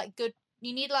yourself to like good.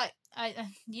 You need like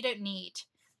you don't need.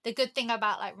 The good thing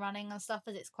about like running and stuff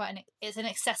is it's an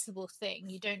accessible thing.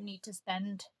 You don't need to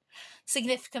spend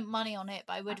significant money on it,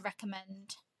 but I would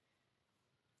recommend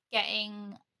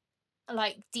getting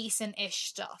like decent-ish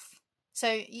stuff.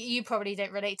 So you probably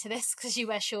don't relate to this because you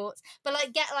wear shorts, but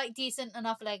like get like decent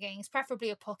enough leggings, preferably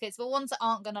with pockets, but ones that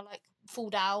aren't gonna like fall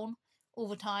down all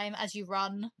the time as you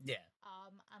run. Yeah.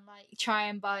 And like try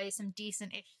and buy some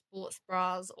decent-ish sports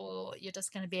bras, or you're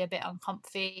just going to be a bit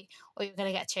uncomfy, or you're going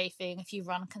to get chafing if you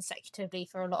run consecutively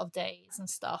for a lot of days and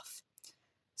stuff.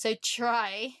 So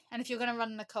try, and if you're going to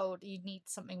run in the cold, you need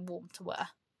something warm to wear.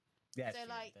 That's true.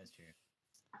 Like, that's true.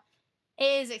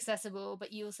 It is accessible,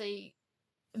 but you also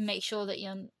make sure that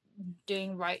you're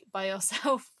doing right by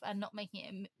yourself and not making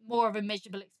it more of a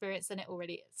miserable experience than it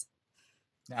already is.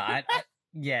 No,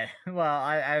 yeah. Well,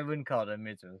 I wouldn't call it a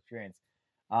miserable experience.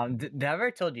 Did I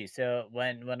ever told you? So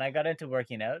when I got into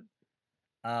working out,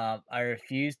 I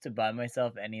refused to buy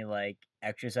myself any like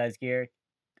exercise gear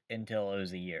until it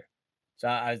was a year. So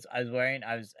I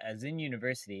was in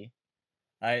university.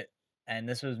 And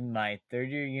this was my third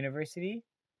year university.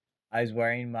 I was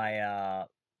wearing my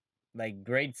like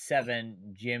grade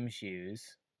 7 gym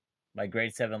shoes, my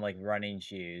grade 7 like running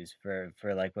shoes for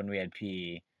like when we had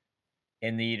PE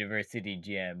in the university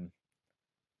gym,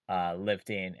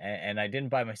 lifting, and I didn't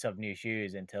buy myself new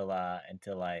shoes until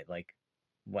I like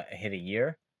hit a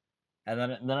year. And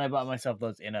then I bought myself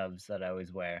those Innovs that I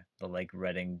always wear, the like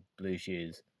red and blue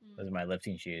shoes. Those are my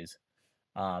lifting shoes.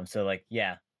 So like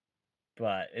yeah,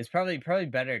 but it's probably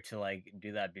better to like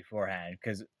do that beforehand,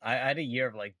 because I had a year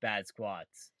of like bad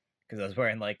squats because I was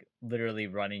wearing like literally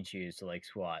running shoes to like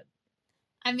squat.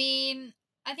 I mean,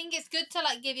 I think it's good to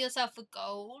like give yourself a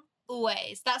goal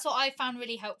always. That's what I found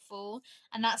really helpful,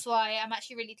 and that's why I'm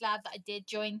actually really glad that I did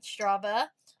join Strava.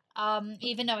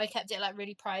 Even though I kept it like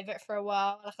really private for a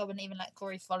while, like I wouldn't even let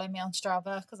Corey follow me on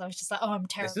Strava because I was just like, oh, I'm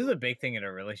terrible. This is a big thing in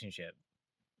a relationship.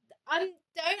 I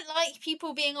don't like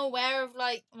people being aware of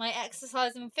like my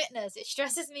exercise and fitness. It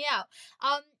stresses me out.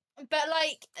 But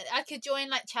like I could join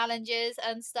like challenges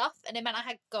and stuff, and it meant I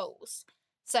had goals.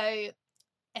 So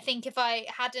I think if I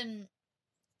hadn't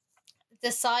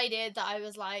decided that I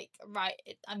was like, right,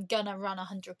 I'm gonna run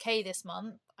 100K this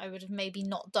month, I would have maybe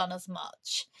not done as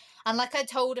much. And like I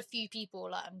told a few people,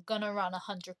 like, I'm gonna run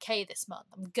 100K this month,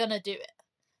 I'm gonna do it.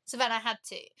 So then I had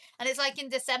to. And it's like in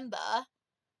December,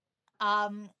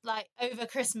 like over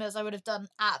Christmas, I would have done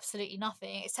absolutely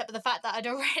nothing except for the fact that I'd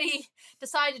already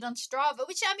decided on Strava,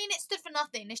 which I mean, it stood for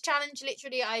nothing. This challenge,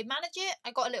 literally, I manage it. I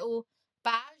got a little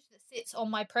badge that sits on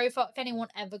my profile. If anyone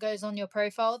ever goes on your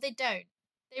profile, they don't.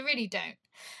 They really don't.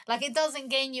 Like, it doesn't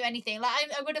gain you anything.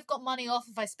 Like, I would have got money off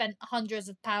if I spent hundreds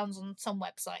of pounds on some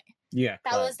website. Yeah,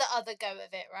 that was the other go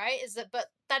of it, right? But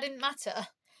that didn't matter.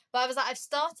 But I was like, I've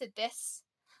started this,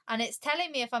 and it's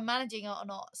telling me if I'm managing it or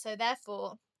not. So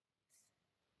therefore,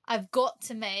 I've got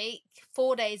to make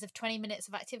 4 days of 20 minutes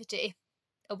of activity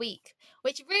a week,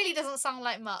 which really doesn't sound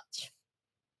like much.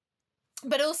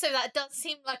 But also that does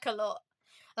seem like a lot.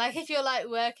 Like if you're like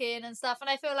working and stuff, and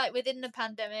I feel like within the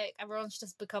pandemic, everyone's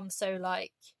just become so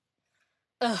like,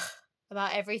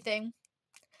 about everything.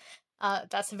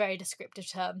 That's a very descriptive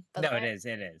term. No, it is.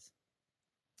 It is.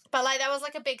 But like that was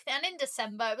like a big thing. And in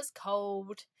December, it was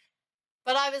cold.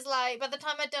 But I was like, by the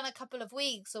time I'd done a couple of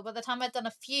weeks, or by the time I'd done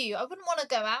a few, I wouldn't want to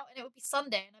go out, and it would be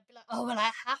Sunday, and I'd be like, oh, well, I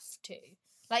have to.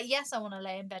 Like, yes, I want to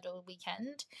lay in bed all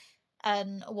weekend.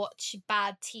 and watch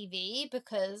bad TV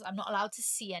because I'm not allowed to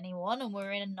see anyone, and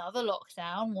we're in another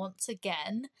lockdown once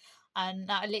again. And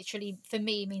that literally, for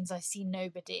me, means I see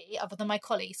nobody other than my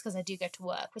colleagues because I do go to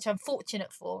work, which I'm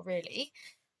fortunate for, really.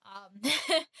 Um,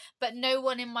 but no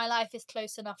one in my life is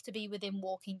close enough to be within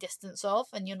walking distance of,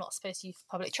 and you're not supposed to use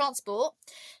public transport.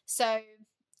 So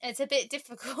it's a bit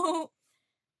difficult.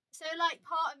 So, like,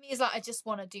 part of me is like, I just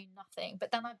want to do nothing.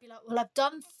 But then I'd be like, well, I've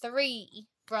done 3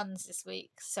 runs this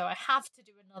week, so I have to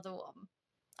do another one.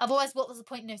 Otherwise, what was the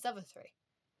point in those other 3?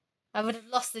 I would have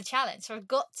lost the challenge, so I've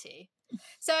got to.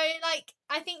 So, like,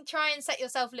 I think try and set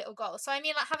yourself little goals. So, I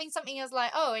mean, like, having something as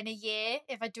like, oh, in a year,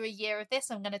 if I do a year of this,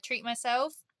 I'm going to treat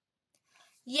myself.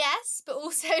 Yes, but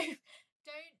also don't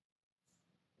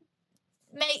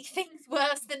make things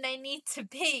worse than they need to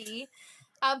be.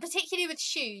 Particularly with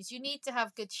shoes, you need to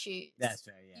have good shoes. That's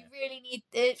right. Yeah. You really need,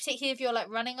 particularly if you're like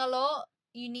running a lot,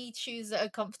 you need shoes that are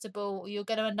comfortable. You're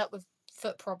going to end up with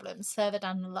foot problems further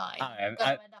down the line. You're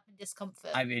going to end up in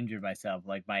discomfort. I've injured myself,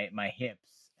 like my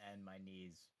hips and my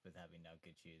knees, with having not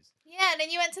good shoes. Yeah, and then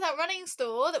you went to that running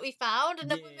store that we found, and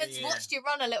the woman watched you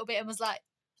run a little bit and was like,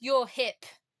 "Your hip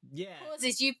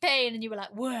causes you pain," and you were like,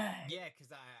 "Whoa." Yeah,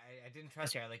 because I didn't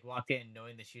trust her. I like walked in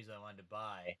knowing the shoes I wanted to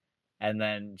buy, and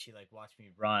then she like watched me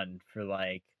run for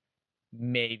like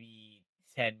maybe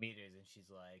 10 meters, and she's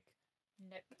like,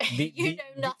 "Nope, you know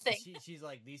nothing." She's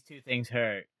like, "These 2 things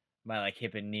hurt, my like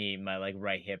hip and knee, my like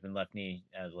right hip and left knee."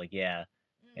 I was like, "Yeah,"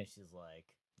 and she's like,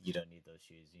 "You don't need those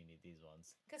shoes. You need these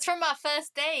ones." Because from our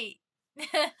first date,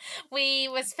 we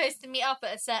were supposed to meet up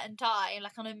at a certain time,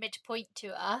 like on a midpoint to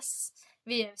us.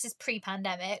 You know, this is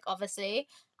pre-pandemic, obviously.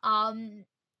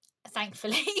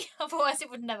 Thankfully, otherwise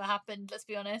it would never happen. Let's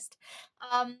be honest.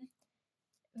 But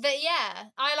yeah,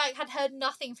 I like had heard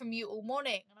nothing from you all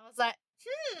morning, and I was like,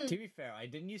 To be fair, I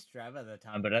didn't use Strava at the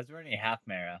time, but I was running a half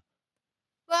marathon.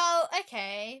 Well,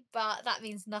 okay, but that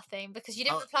means nothing because you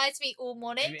didn't reply to me all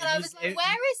morning, and I was like,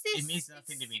 "Where is this?" It means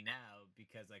nothing to me now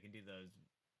because I can do those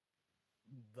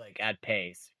like at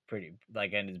pace, pretty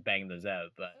like, and just bang those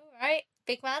out. But all right,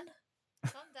 big man,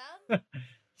 calm down.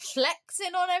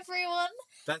 Flexing on everyone.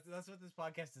 That's what this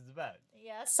podcast is about.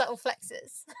 Yeah, subtle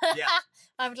flexes. Yeah.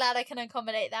 I'm glad I can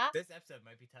accommodate that. This episode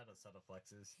might be titled "Subtle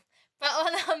Flexes." But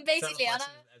on basically on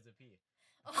Ezza P.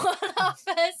 on our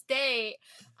first date,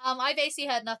 I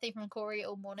basically heard nothing from Corey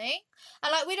all morning,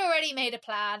 and like we'd already made a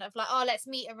plan of like, oh, let's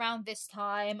meet around this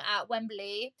time at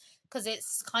Wembley because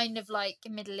it's kind of like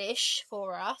middle-ish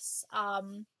for us.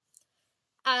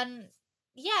 And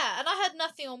yeah, and I had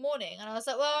nothing all morning, and I was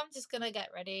like, well, I'm just gonna get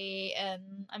ready.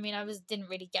 And I mean, didn't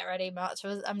really get ready much.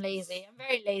 I'm lazy. I'm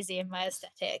very lazy in my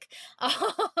aesthetic.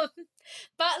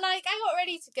 But like, I got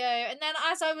ready to go, and then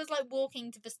as I was like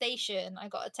walking to the station, I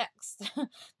got a text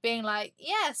being like,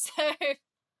 yeah, so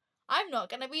I'm not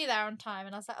gonna be there on time.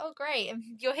 And I was like, oh great, and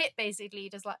your hip basically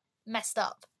just like messed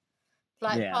up,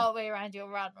 like partway around your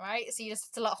run, right? So you just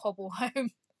have to like hobble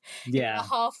home. Yeah, you're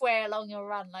halfway along your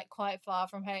run, like quite far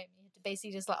from home. You have to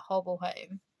basically just like hobble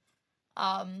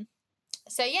home.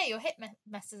 So yeah, your hip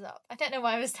messes up. I don't know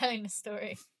why I was telling this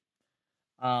story.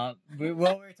 we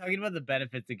were talking about the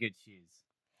benefits of good shoes.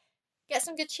 Get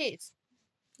some good shoes.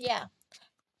 Yeah,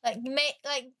 like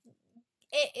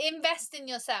invest in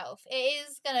yourself. It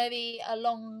is gonna be a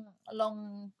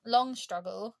long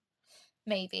struggle,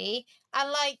 maybe, and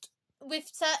like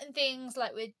with certain things,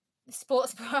 like with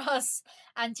sports bras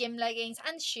and gym leggings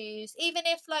and shoes, even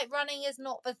if like running is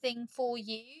not the thing for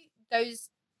you, those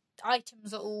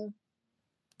items are all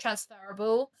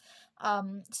transferable.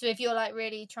 So if you're like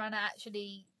really trying to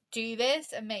actually do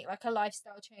this and make like a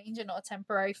lifestyle change and not a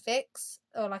temporary fix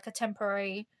or like a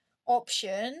temporary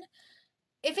option,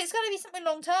 if it's going to be something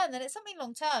long term, then it's something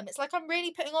long term. It's like I'm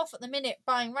really putting off at the minute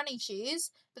buying running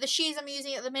shoes, but the shoes I'm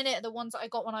using at the minute are the ones that I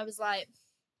got when I was like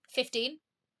 15.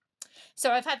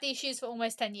 So I've had these shoes for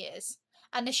almost 10 years,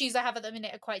 and the shoes I have at the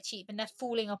minute are quite cheap, and they're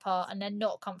falling apart, and they're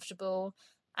not comfortable,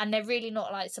 and they're really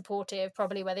not like supportive,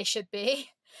 probably where they should be.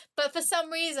 But for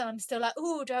some reason, I'm still like,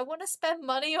 ooh, do I want to spend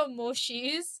money on more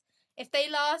shoes? If they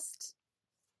last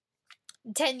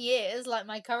 10 years, like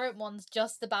my current ones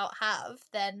just about have,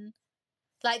 then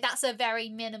like that's a very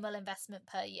minimal investment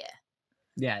per year.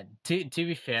 Yeah, to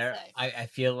be fair, so. I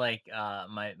feel like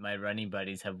my running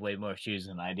buddies have way more shoes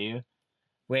than I do,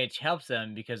 which helps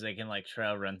them because they can like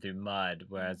trail run through mud,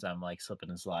 whereas I'm like slipping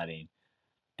and sliding.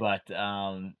 But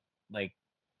like,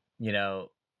 you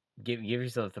know, give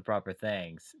yourself the proper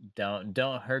things.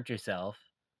 Don't hurt yourself,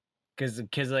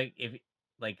 because like if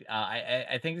like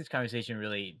I think this conversation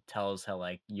really tells how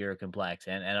like you're complex,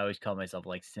 and I always call myself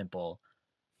like simple,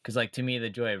 because like to me the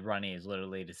joy of running is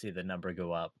literally to see the number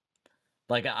go up.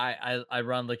 Like I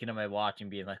run looking at my watch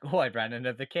and being like, "Oh, I ran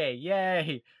another K,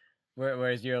 yay!"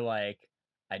 Whereas you're like,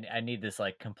 I need this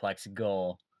like complex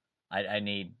goal. I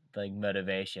need like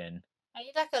motivation. I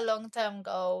need like a long-term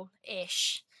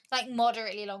goal-ish, like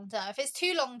moderately long-term. If it's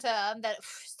too long-term, then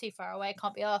it's too far away.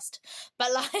 Can't be asked.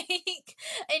 But like,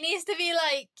 it needs to be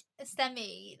like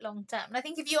semi-long-term. And I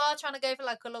think if you are trying to go for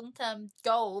like a long-term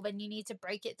goal, then you need to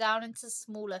break it down into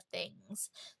smaller things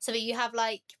so that you have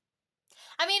like.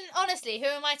 I mean, honestly, who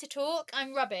am I to talk?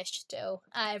 I'm rubbish still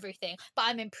at everything, but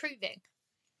I'm improving.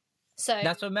 So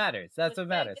That's what matters. That's we're what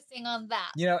matters. focusing on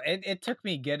that. You know, it took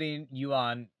me getting you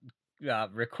on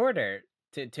recorder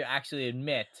to actually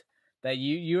admit that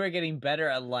you are getting better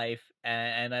at life,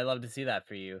 and I love to see that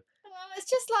for you. Well, it's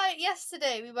just like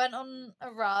yesterday we went on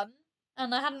a run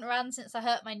and I hadn't ran since I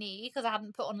hurt my knee because I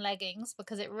hadn't put on leggings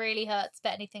because it really hurts to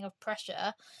put anything of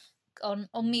pressure on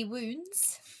me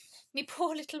wounds. Me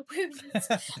poor little wounds.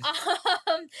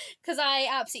 Because I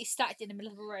absolutely stacked in the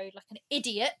middle of the road like an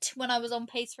idiot when I was on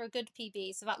pace for a good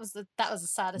PB. So that was the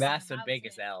saddest That's thing the about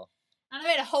biggest it. L. And I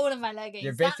made a hole in my leggings.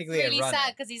 You're That's basically a really runner.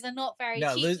 sad because these are not very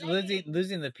No, cheap leggings.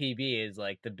 losing the PB is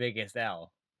like the biggest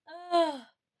L. Ugh.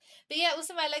 But yeah,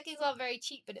 also my leggings aren't very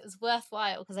cheap, but it was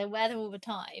worthwhile because I wear them all the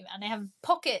time and they have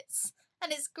pockets.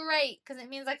 And it's great because it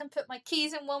means I can put my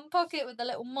keys in one pocket with a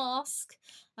little mask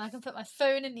and I can put my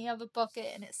phone in the other pocket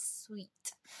and it's sweet.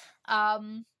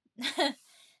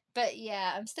 But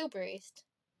yeah, I'm still bruised.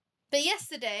 But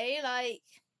yesterday, like,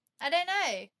 I don't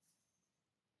know.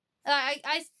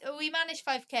 We managed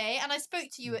 5K and I spoke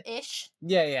to you ish.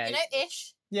 Yeah, yeah. You know,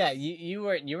 ish. Yeah, you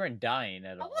weren't dying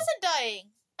at I all. wasn't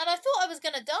dying. And I thought I was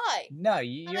gonna die. No, And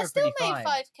you I were still pretty made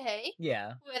fine. 5K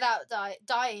Yeah. without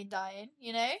dying,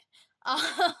 you know? And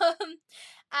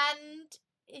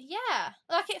yeah,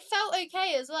 like it felt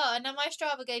okay as well. And then my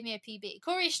Strava gave me a PB.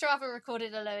 Corey's Strava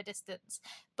recorded a lower distance,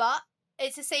 but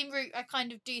it's the same route I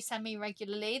kind of do semi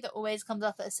regularly that always comes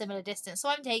up at a similar distance. So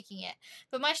I'm taking it.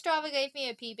 But my Strava gave me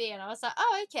a PB and I was like,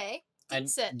 oh, okay,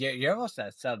 decent. And you're almost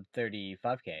at sub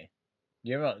 35K.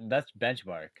 That's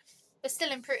benchmark. But still,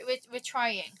 we're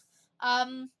trying.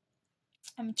 I'm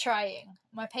trying.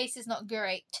 My pace is not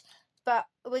great, but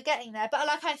we're getting there. But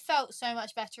like I felt so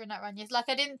much better in that run. Like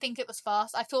I didn't think it was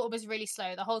fast. I thought it was really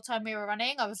slow. The whole time we were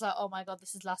running, I was like, "Oh my god,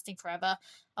 this is lasting forever.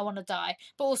 I want to die."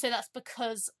 But also that's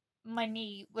because my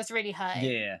knee was really hurting.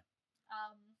 Yeah.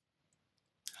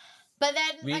 But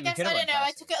then I guess I don't know.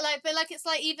 I took it like, but like it's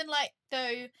like even like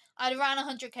though I ran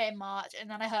 100K in March and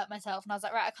then I hurt myself and I was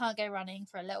like, right, I can't go running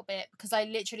for a little bit because I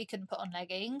literally couldn't put on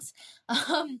leggings.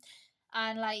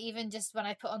 And like even just when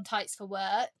I put on tights for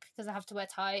work because I have to wear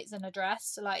tights and a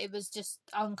dress, like it was just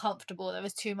uncomfortable. There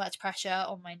was too much pressure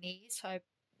on my knees, so I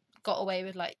got away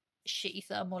with like shitty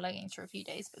thermal leggings for a few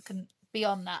days, but couldn't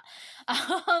beyond that.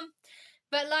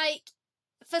 But like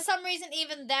for some reason,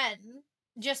 even then,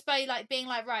 just by like being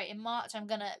like right in March, I'm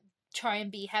gonna try and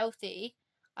be healthy.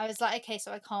 I was like, okay,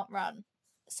 so I can't run.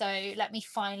 So let me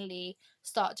finally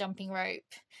start jumping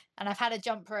rope. And I've had a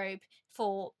jump rope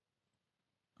for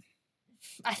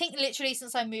I think literally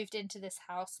since I moved into this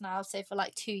house now, so for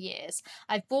like 2 years.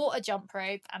 I've bought a jump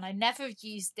rope and I never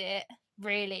used it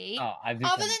really. Oh,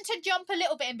 other than to jump a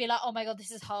little bit and be like, oh my god,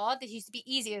 this is hard. This used to be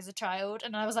easy as a child.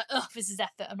 And I was like, oh, this is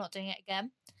effort. I'm not doing it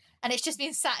again. And it's just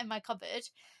been sat in my cupboard.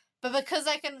 But because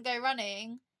I couldn't go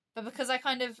running, but because I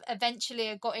kind of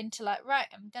eventually got into like, right,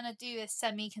 I'm going to do this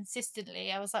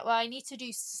semi-consistently, I was like, well, I need to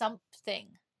do something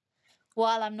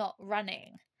while I'm not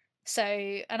running. So,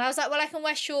 and I was like, well, I can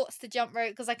wear shorts to jump rope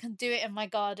because I can do it in my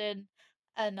garden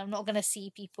and I'm not going to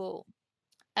see people.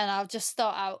 And I'll just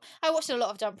start out. I watched a lot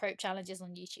of jump rope challenges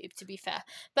on YouTube, to be fair.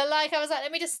 But like, I was like,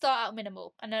 let me just start out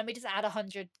minimal and then let me just add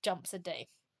 100 jumps a day.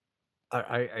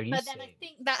 Are you But then I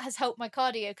think that has helped my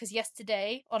cardio because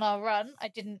yesterday on our run, I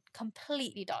didn't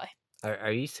completely die.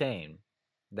 Are you saying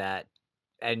that,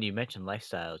 and you mentioned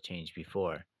lifestyle change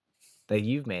before, that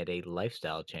you've made a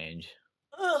lifestyle change?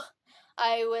 Ugh.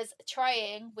 I was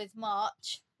trying with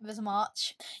March. It was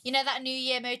March. You know that New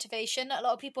Year motivation that a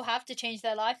lot of people have to change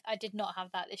their life? I did not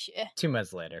have that this year. 2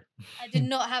 months later. I did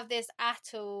not have this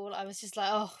at all. I was just like,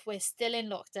 oh, we're still in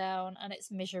lockdown and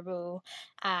it's miserable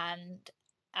and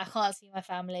I can't see my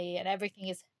family and everything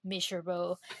is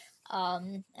miserable.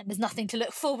 And there's nothing to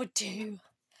look forward to.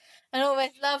 And all those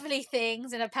lovely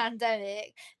things in a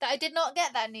pandemic that I did not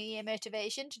get that New Year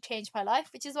motivation to change my life,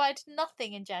 which is why I did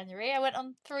nothing in January. I went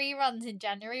on 3 runs in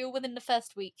January, all within the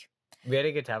first week. We had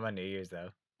a good time on New Year's,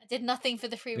 though. I did nothing for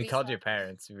the 3 weeks. We called your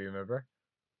parents, you remember?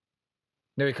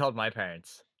 No, we called my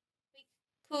parents.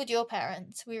 We called your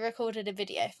parents. We recorded a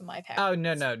video for my parents. Oh,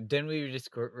 no. Didn't we just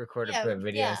record a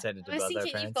video and send it to both our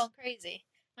parents? You've gone crazy.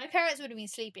 My parents would have been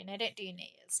sleeping. They don't do New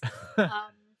Year's.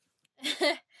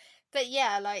 But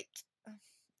yeah, like,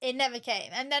 it never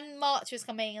came. And then March was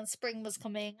coming and spring was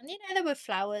coming. And, there were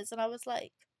flowers. And I was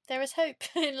like, there is hope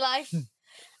in life.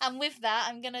 And with that,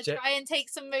 I'm going to try and take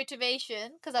some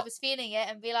motivation because I was feeling it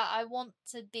and be like, I want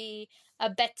to be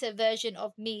a better version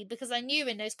of me. Because I knew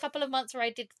in those couple of months where I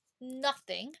did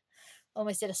nothing,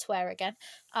 almost did a swear again,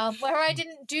 where I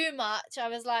didn't do much, I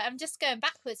was like, I'm just going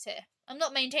backwards here. I'm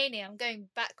not maintaining, I'm going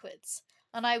backwards.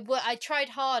 And I tried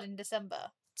hard in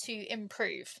December to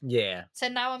improve. Yeah. So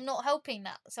now I'm not helping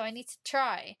that. So I need to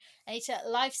try. I need to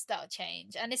lifestyle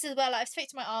change. And this is where I've spoken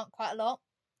to my aunt quite a lot.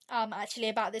 Actually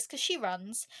about this because she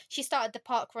runs. She started the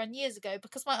park run years ago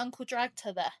because my uncle dragged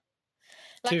her there.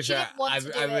 Like she didn't want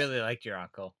to do I it. really liked your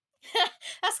uncle.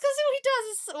 That's because all he does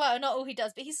is, well, not all he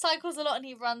does, but he cycles a lot and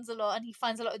he runs a lot and he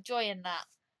finds a lot of joy in that.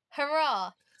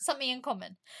 Hurrah! Something in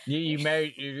common. You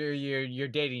married. You're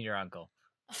dating your uncle.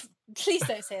 Please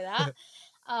don't say that.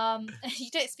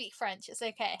 You don't speak French. It's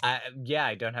okay. Yeah,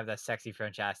 I don't have that sexy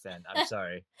French accent. I'm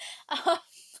sorry. Oh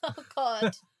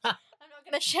God. I'm not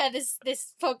going to share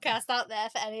this podcast out there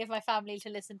for any of my family to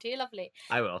listen to. Lovely.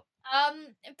 I will.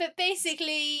 But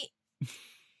basically,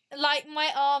 like my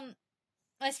aunt,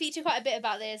 I speak to quite a bit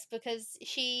about this because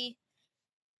she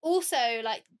also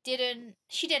didn't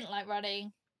like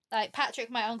running. Like Patrick,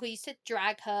 my uncle, used to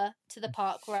drag her to the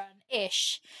park run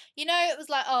ish. It was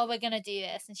like, oh, we're gonna do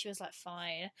this, and she was like,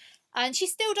 fine. And she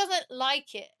still doesn't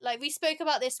like it. Like we spoke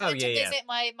about this. Oh, Went to yeah. visit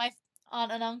my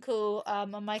aunt and uncle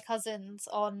and my cousins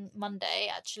on Monday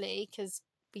actually because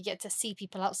we get to see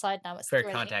people outside now. It's For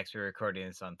thrilling. context, we're recording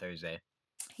this on Thursday.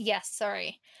 Yes,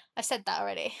 sorry, I've said that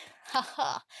already.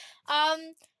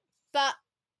 But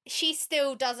she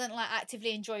still doesn't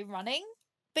actively enjoy running.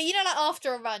 But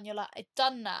after a run, you're like, I've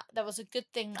done that. That was a good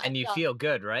thing that and you done. feel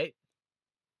good, right?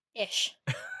 Ish.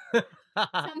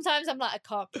 Sometimes I'm like, I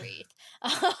can't breathe.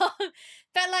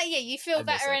 But yeah, you feel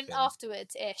better in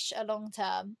afterwards ish, a long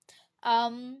term.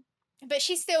 But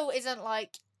she still isn't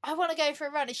like, I want to go for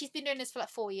a run. And she's been doing this for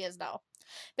 4 years now.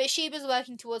 But she was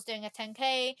working towards doing a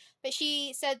 10K. But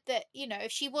she said that,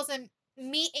 if she wasn't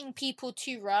meeting people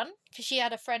to run, because she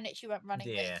had a friend that she went running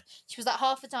with, she was like,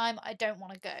 half the time I don't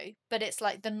want to go, but it's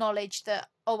like the knowledge that,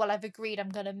 oh well, I've agreed I'm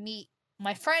gonna meet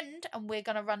my friend and we're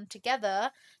gonna run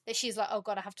together, that she's like, oh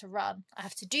god, I have to run, I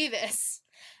have to do this.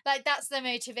 That's the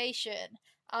motivation.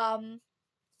 And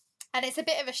it's a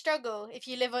bit of a struggle if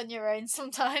you live on your own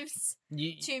sometimes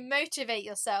to motivate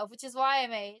yourself, which is why I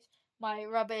made my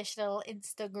rubbish little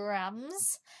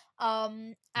Instagrams.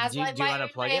 As do you want to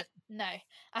plug it? No,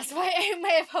 as my own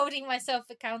way of holding myself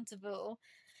accountable,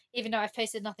 even though I've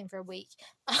posted nothing for a week.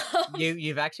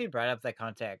 You've actually brought up that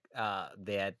contact,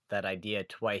 that idea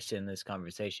twice in this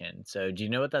conversation. So do you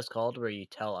know what that's called, where you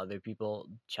tell other people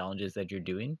challenges that you're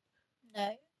doing?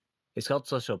 No. It's called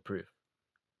social proof.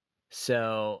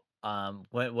 So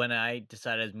when I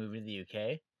decided I was moving to the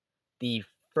UK, the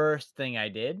first thing I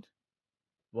did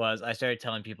was I started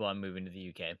telling people I'm moving to the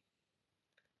UK.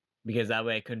 Because that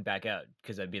way I couldn't back out,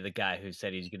 because I'd be the guy who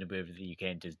said he's going to move to the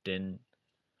UK and just didn't.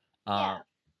 Yeah.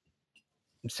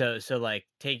 So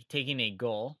taking a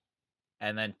goal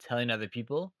and then telling other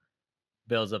people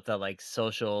builds up that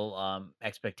social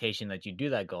expectation that you do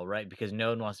that goal, right? Because no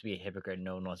one wants to be a hypocrite,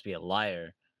 no one wants to be a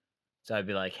liar. So I'd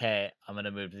be like, hey, I'm going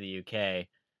to move to the UK. I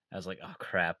was like, oh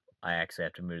crap, I actually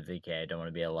have to move to the UK. I don't want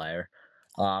to be a liar.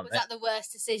 Was that the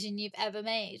worst decision you've ever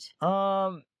made?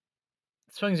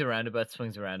 Swings and roundabouts.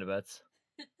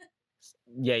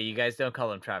 Yeah, you guys don't call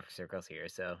them traffic circles here,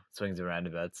 so swings and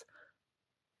roundabouts.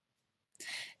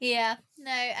 Yeah, no,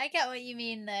 I get what you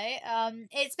mean though.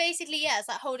 It's basically, it's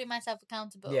like holding myself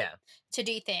accountable to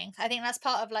do things. I think that's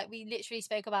part of we literally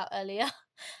spoke about earlier,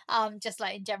 just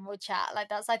in general chat.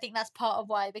 I think that's part of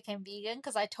why I became vegan,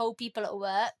 because I told people at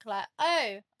work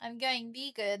oh, I'm going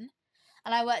vegan.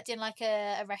 And I worked in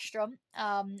a restaurant,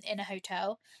 in a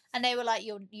hotel, and they were like,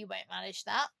 you won't manage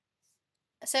that.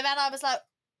 So then I was like,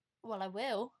 well, I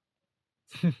will.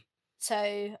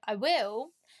 So I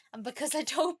will. And because I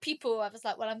told people, I was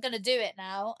like, well, I'm going to do it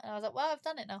now. And I was like, well, I've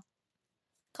done it now.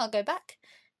 Can't go back.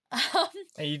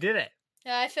 And you did it.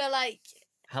 I feel like...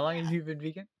 How long have you been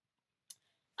vegan?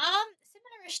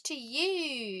 Similar-ish to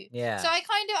you. Yeah. So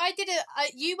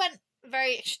you went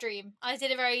very extreme. I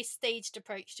did a very staged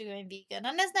approach to going vegan.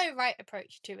 And there's no right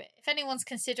approach to it. If anyone's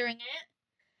considering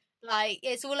it,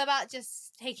 it's all about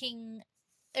just taking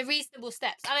reasonable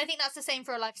steps. And I think that's the same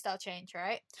for a lifestyle change,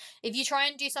 right? If you try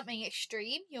and do something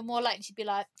extreme, you're more likely to be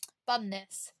like, bun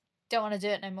this, don't want to do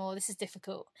it no more, this is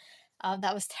difficult.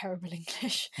 That was terrible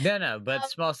English. No, but Um,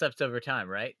 small steps over time,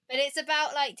 right? but it's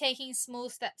about like taking small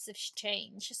steps of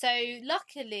change. So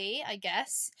luckily, I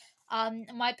guess,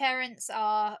 my parents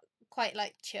are quite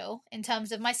like chill in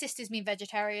terms of my sister's been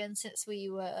vegetarian since we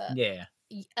were Yeah.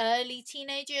 early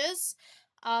teenagers.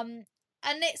 Um,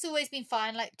 and it's always been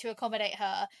fine, like to accommodate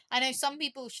her. I know some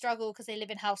people struggle because they live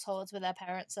in households where their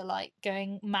parents are like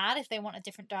going mad if they want a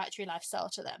different dietary lifestyle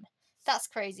to them. That's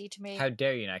crazy to me. How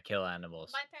dare you not kill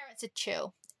animals? My parents are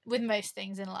chill with most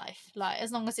things in life. Like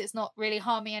as long as it's not really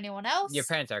harming anyone Your else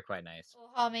parents are quite nice. or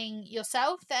harming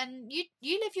yourself, then you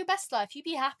live your best life. You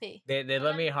be happy. They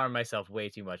let me harm myself way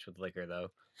too much with liquor, though.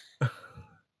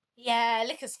 Yeah,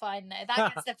 liquor's fine though.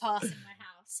 That gets the pass in my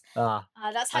house.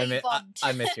 Ah, That's how you bond.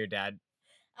 I miss your dad.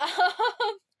 Um,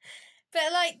 but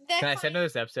like they're Can I quite send him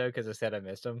this episode because I said I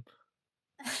missed him?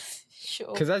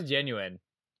 sure. Because that's genuine.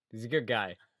 He's a good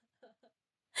guy.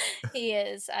 He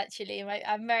is actually.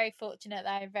 I'm very fortunate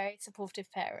that I have very supportive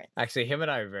parents. Actually, him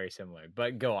and I are very similar.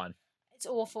 But go on. It's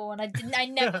awful, and I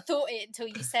never thought it until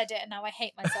you said it, and now I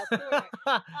hate myself for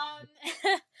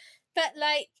it. But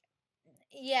like,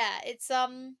 yeah, it's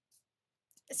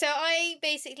So I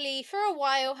basically, for a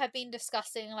while, have been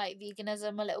discussing like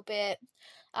veganism a little bit,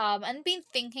 and been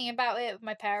thinking about it with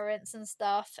my parents and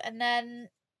stuff, and then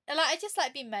like I just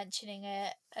like been mentioning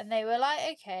it, and they were like,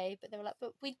 okay, but they were like,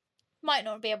 but we might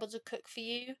not be able to cook for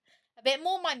you a bit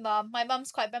more. My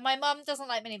mum's quite, but my mum doesn't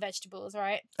like many vegetables,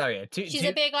 right? Oh yeah. She's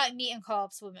a big like meat and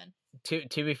carbs woman. To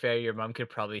be fair, your mom could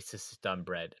probably subsist on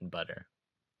bread and butter.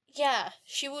 Yeah,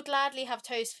 she would gladly have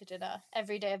toast for dinner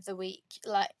every day of the week.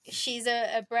 Like she's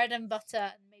a bread and butter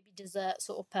and maybe dessert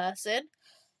sort of person,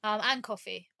 and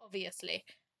coffee, obviously.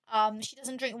 She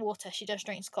doesn't drink water. She just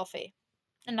drinks coffee,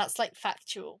 and that's like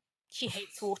factual. She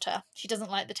hates water. She doesn't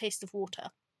like the taste of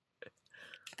water,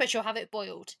 but she'll have it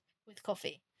boiled with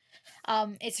coffee.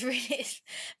 It's really,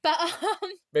 but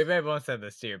Maybe I won't send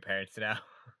this to your parents now.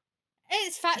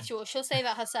 it's factual. She'll say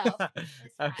that herself. It's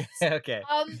Okay. facts. Okay.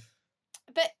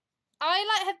 But I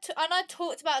like and I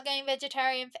talked about going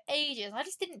vegetarian for ages. I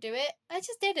just didn't do it. I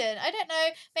just didn't. I don't know.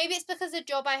 Maybe it's because the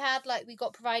job I had, like we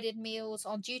got provided meals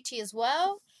on duty as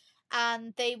well,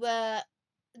 and they'd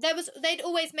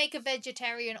always make a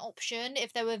vegetarian option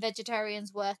if there were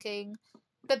vegetarians working,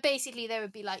 but basically there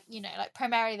would be like like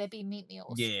primarily there'd be meat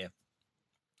meals. Yeah.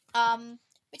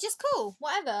 Which is cool.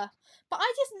 Whatever. But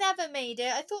I just never made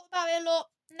it. I thought about it a lot.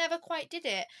 Never quite did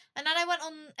it. And then I went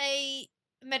on a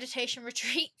meditation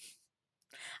retreat.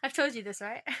 I've told you this,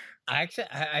 right?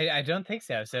 I don't think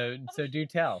so. So do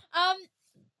tell.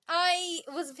 I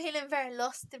was feeling very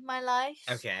lost in my life.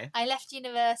 Okay. I left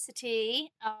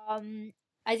university.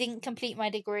 I didn't complete my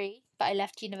degree, but I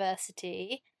left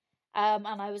university. And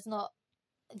I was not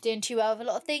doing too well with a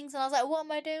lot of things, and I was like, what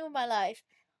am I doing with my life?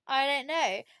 I don't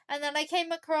know. And then I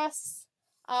came across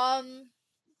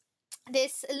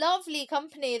this lovely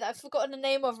company that I've forgotten the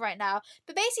name of right now.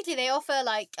 But basically they offer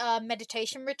like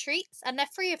meditation retreats, and they're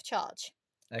free of charge.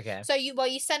 Okay. So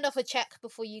you send off a check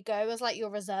before you go as like your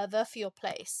reserver for your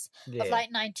place of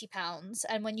like £90,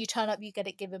 and when you turn up you get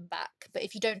it given back. But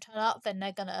if you don't turn up, then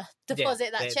they're gonna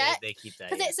deposit that check. They keep that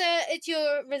because it's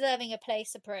your reserving a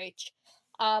place approach.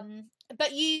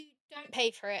 But you don't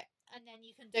pay for it, and then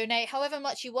you can donate however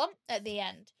much you want at the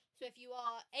end. So if you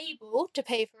are able to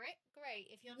pay for it, great.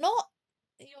 If you're not,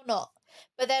 you're not.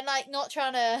 But they're like not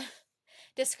trying to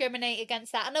discriminate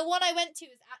against that. And the one I went to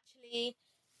was actually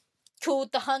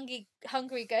called the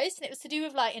Hungry Ghost, and it was to do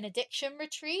with like an addiction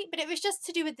retreat, but it was just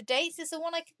to do with the dates. It's the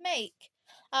one I could make.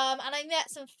 And I met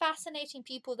some fascinating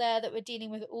people there that were dealing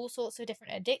with all sorts of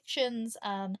different addictions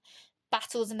and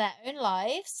battles in their own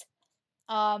lives.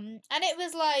 And it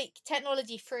was like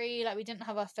technology free, like we didn't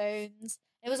have our phones.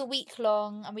 It was a week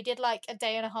long, and we did like a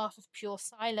day and a half of pure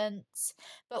silence,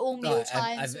 but all meal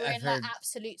times were in like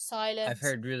absolute silence. I've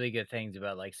heard really good things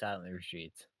about like silent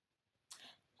retreats.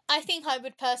 I think I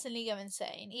would personally go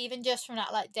insane, even just from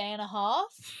that like day and a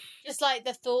half. Just like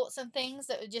the thoughts and things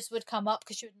that would come up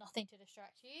because you had nothing to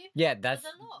distract you. Yeah,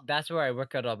 that's where I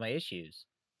work out all my issues.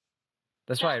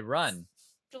 That's why I run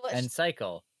and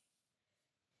cycle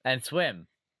and swim.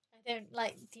 I don't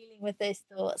like dealing with those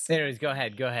thoughts. Anyways, go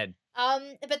ahead.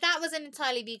 But that was an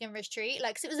entirely vegan retreat,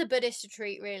 like 'cause it was a Buddhist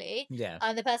retreat, really. Yeah.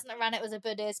 And the person that ran it was a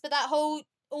Buddhist, but all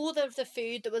of the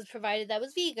food that was provided there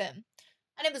was vegan,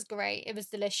 and it was great. It was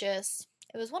delicious.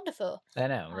 It was wonderful. I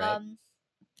know, right?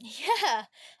 Yeah.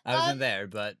 I wasn't there,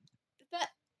 but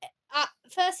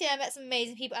firstly, I met some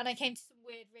amazing people, and I came to some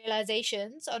weird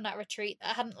realizations on that retreat that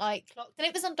I hadn't like clocked. And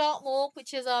it was on Dartmoor,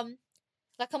 which is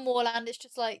like a moorland. It's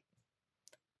just like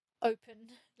open.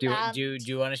 Do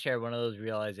you want to share one of those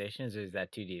realizations, or is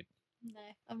that too deep? No,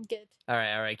 I'm good. All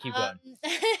right, keep going.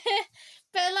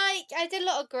 But like I did a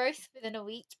lot of growth within a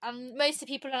week, and most of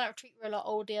the people on that retreat were a lot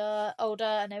older,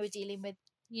 and they were dealing with,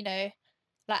 you know,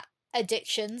 like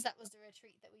addictions. That was the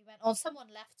retreat that we went on.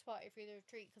 Someone left partway through the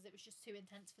retreat because it was just too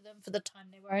intense for them for the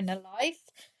time they were in their life.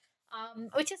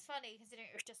 Which is funny considering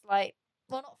it was just like,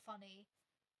 well, not funny,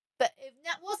 but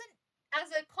that wasn't as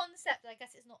a concept. I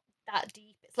guess it's not that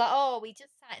deep. It's like, oh, we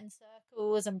just sat in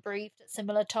circles and breathed at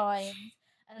similar times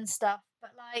and stuff.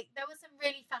 But like, there was some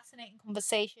really fascinating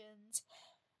conversations,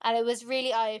 and it was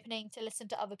really eye opening to listen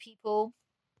to other people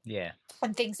Yeah.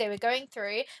 and things they were going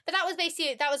through. But that was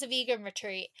basically that was a vegan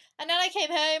retreat, and then I came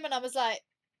home and I was like,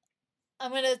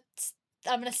 I'm gonna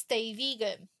I'm gonna stay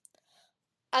vegan,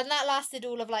 and that lasted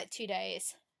all of like 2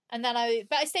 days, and then I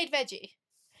stayed veggie,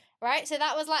 right? So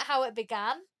that was like how it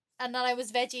began. And then I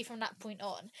was veggie from that point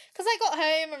on. Because I got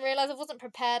home and realised I wasn't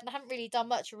prepared and I hadn't really done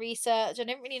much research. I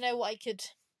didn't really know what I could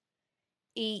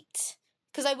eat.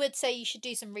 Because I would say you should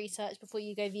do some research before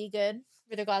you go vegan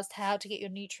with regards to how to get your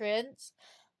nutrients.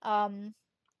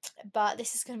 But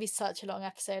this is going to be such a long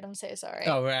episode. I'm so sorry.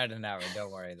 Oh, we're at an hour.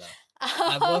 Don't worry, though.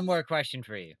 I have one more question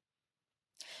for you.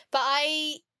 But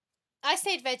I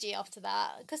stayed veggie after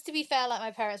that because, to be fair, like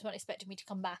my parents weren't expecting me to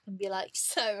come back and be like,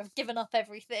 "So I've given up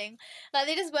everything." Like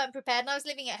they just weren't prepared. And I was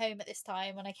living at home at this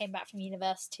time when I came back from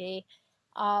university.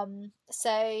 But I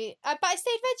stayed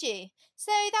veggie.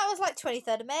 So that was like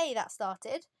 23rd of May that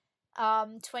started.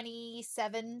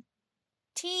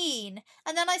 2017.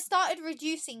 And then I started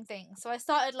reducing things. So I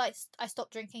started I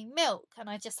stopped drinking milk and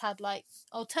I just had like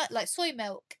soy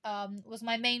milk was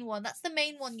my main one. That's the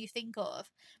main one you think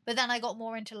of. But then I got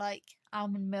more into like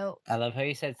almond milk. I love how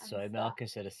you said soy milk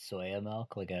instead of soya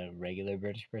milk, like a regular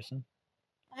British person.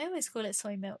 I always call it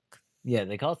soy milk. Yeah,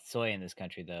 they call it soy in this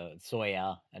country though. It's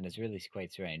soya, and it's really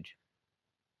quite strange.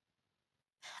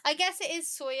 I guess it is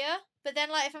soya, but then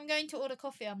like if I'm going to order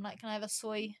coffee, I'm like, can I have a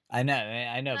soy? I know,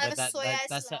 Can I but have a soy iced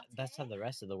that's how latte? the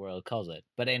rest of the world calls it.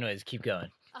 But anyways, keep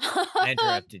going. I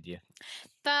interrupted you.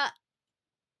 But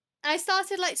I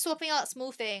started like swapping out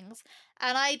small things,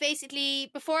 and I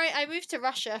basically before I moved to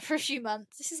Russia for a few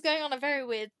months. This is going on a very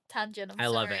weird tangent. I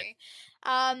love it.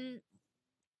 But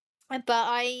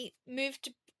I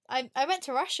moved. I went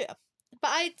to Russia, but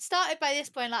I started by this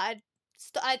point like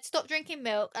I'd stopped drinking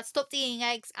milk. I'd stopped eating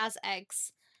eggs as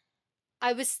eggs.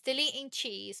 I was still eating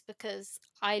cheese because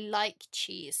I like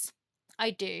cheese.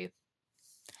 I do.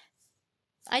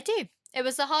 I do. It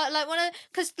was the hard like one of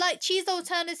because like cheese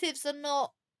alternatives are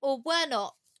not or were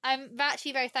not. I'm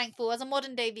actually very thankful as a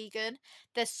modern day vegan.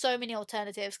 There's so many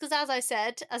alternatives because, as I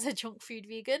said, as a junk food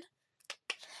vegan,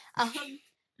 as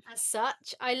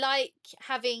such, I like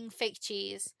having fake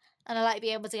cheese and I like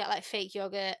being able to get like fake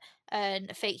yogurt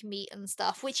and fake meat and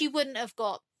stuff, which you wouldn't have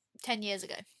got 10 years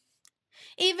ago.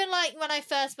 Even like when I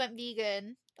first went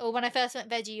vegan or when I first went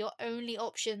veggie, your only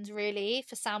options really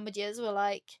for sandwiches were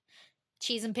like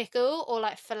cheese and pickle or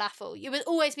like falafel. You would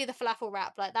always be the falafel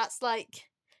wrap. Like that's like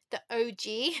the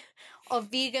OG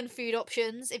of vegan food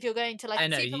options. If you're going to like I a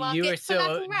know supermarket,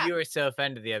 you were so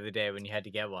offended the other day when you had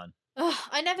to get one. Ugh,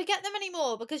 I never get them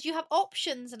anymore because you have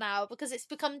options now because it's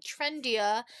become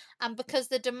trendier and because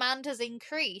the demand has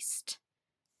increased.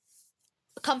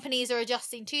 Companies are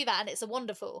adjusting to that and it's a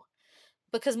wonderful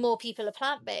because more people are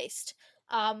plant based.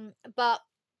 But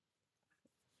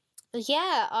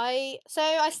yeah, I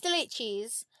still ate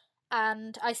cheese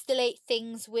and I still ate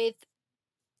things with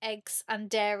eggs and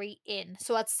dairy in.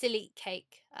 So I'd still eat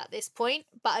cake at this point,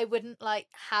 but I wouldn't like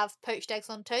have poached eggs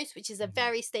on toast, which is a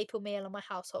very staple meal in my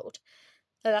household.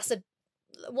 So that's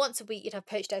once a week you'd have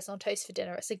poached eggs on toast for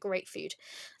dinner. It's a great food.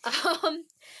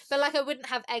 But like I wouldn't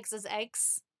have eggs as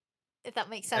eggs, if that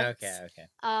makes sense. Okay.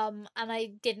 And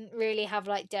I didn't really have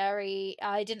like dairy.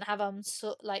 I didn't have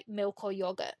like milk or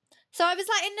yogurt. So I was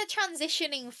like in the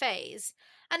transitioning phase.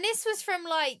 And this was from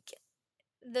like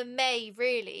the May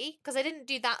really, because I didn't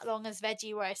do that long as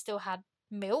veggie where I still had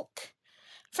milk.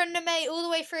 From the May all the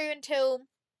way through until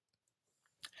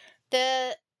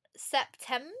the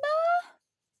September.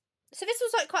 So this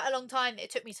was like quite a long time it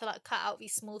took me to like cut out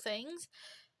these small things.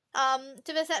 To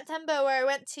the September where I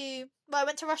went to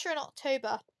Russia in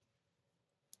October.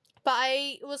 But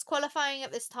I was qualifying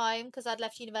at this time because I'd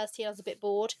left university and I was a bit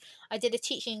bored. I did a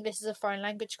teaching English as a foreign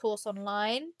language course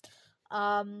online.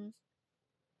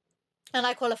 And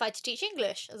I qualified to teach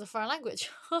English as a foreign language.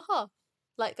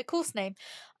 Like the course name.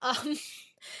 So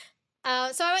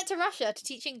I went to Russia to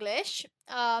teach English.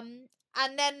 And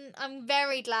then I'm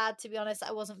very glad, to be honest, that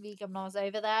I wasn't vegan when I was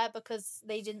over there because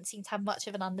they didn't seem to have much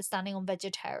of an understanding on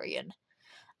vegetarian.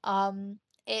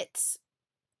 It's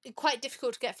quite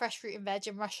difficult to get fresh fruit and veg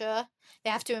in Russia. They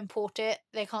have to import it.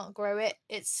 They can't grow it.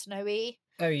 It's snowy.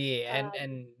 Oh yeah, and Um,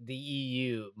 and the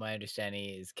EU, my understanding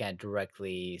is can't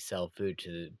directly sell food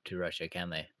to Russia, can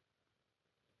they?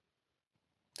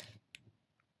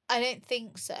 I don't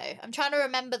think so. I'm trying to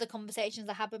remember the conversations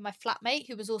I had with my flatmate,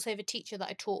 who was also the teacher that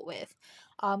I taught with,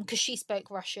 because she spoke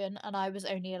Russian and I was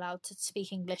only allowed to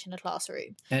speak English in a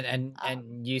classroom. And and Um,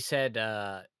 and you said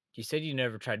you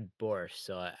never tried borscht,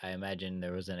 so I imagine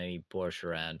there wasn't any borscht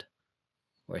around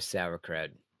or sauerkraut.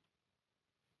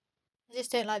 I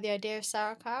just don't like the idea of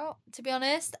sauerkraut, to be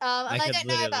honest. I And I could don't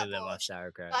know literally about live off borscht, but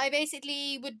sauerkraut. I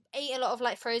basically would eat a lot of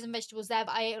like frozen vegetables there,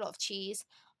 but I ate a lot of cheese,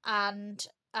 and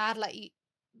I had like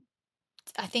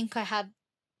I think I had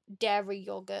dairy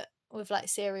yogurt with like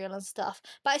cereal and stuff,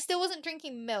 but I still wasn't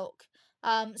drinking milk.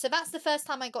 So that's the first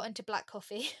time I got into black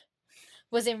coffee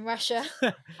was in Russia.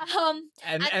 And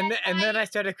And and then th- and then I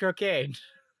started cocaine.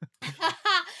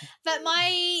 but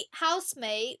my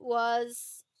housemate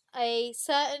was a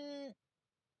certain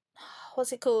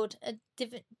what's it called? A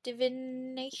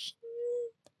divination?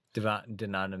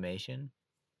 Denomination.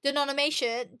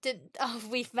 Denomination. Oh,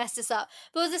 we've messed this up.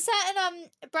 But it was a certain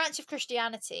branch of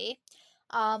Christianity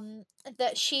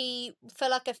that she for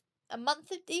like a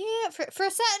month of the year for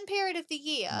a certain period of the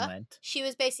year Lent. she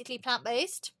was basically plant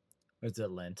based. Or is it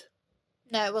Lent?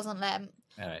 No, it wasn't Lent.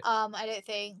 All right. I don't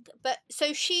think. But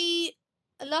so she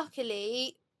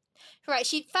luckily right,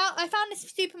 I found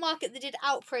this supermarket that did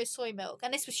Outpro soy milk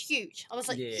and this was huge. I was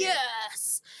like, Yeah.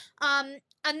 yes.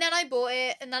 And then I bought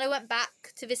it and then I went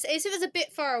back to visit. So it was a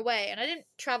bit far away and I didn't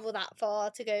travel that far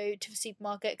to go to the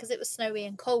supermarket because it was snowy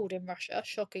and cold in Russia,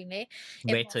 shockingly,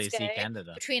 in Wait till you see Moscow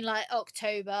Canada. between like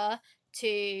October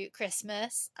to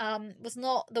Christmas. Was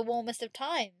not the warmest of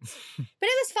times. But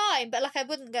it was fine, but like I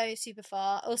wouldn't go super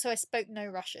far. Also, I spoke no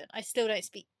Russian. I still don't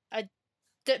speak. I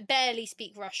barely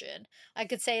speak Russian. I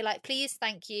could say like, please,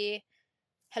 thank you,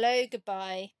 hello,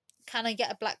 goodbye. Can I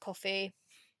get a black coffee?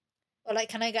 Or like,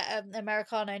 can I get an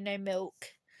Americano, no milk?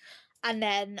 And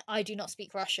then I do not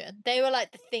speak Russian. They were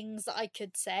like the things that I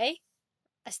could say.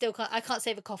 I can't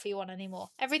say the coffee one anymore.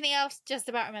 Everything else, just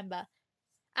about remember.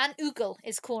 And Oogle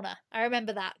is corner. I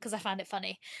remember that because I found it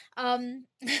funny. I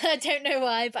don't know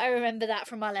why, but I remember that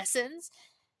from our lessons.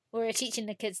 We were teaching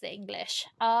the kids the English.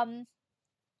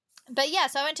 But yeah,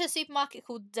 so I went to a supermarket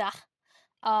called Da.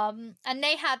 And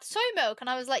they had soy milk, and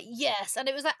I was like, yes. And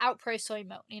it was like Outpro soy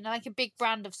milk, like a big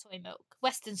brand of soy milk,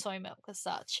 Western soy milk as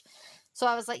such. So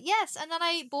I was like, yes. And then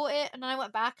I bought it, and then I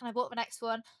went back and I bought the next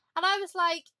one. And I was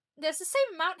like, there's the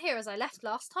same amount here as I left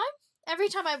last time. Every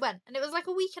time I went, and it was like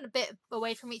a week and a bit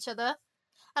away from each other.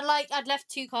 And like I'd left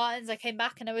 2 cartons, I came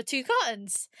back and there were 2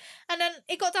 cartons. And then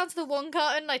it got down to the 1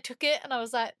 carton, I took it and I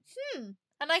was like, And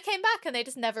I came back and they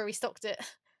just never restocked it.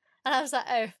 And I was like,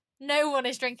 oh, no one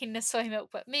is drinking this soy milk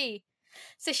but me.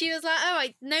 So she was like, oh,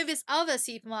 I know this other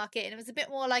supermarket. And it was a bit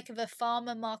more like of a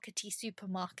farmer markety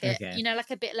supermarket. Okay.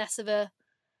 Like a bit less of a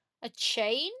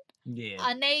chain. Yeah.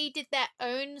 And they did their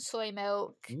own soy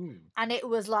milk. Ooh. And it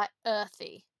was like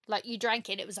earthy. Like you drank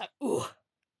it, it was like, ooh.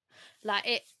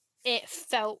 Like it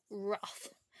felt rough.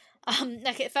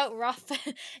 Like it felt rough.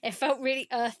 It felt really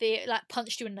earthy. It like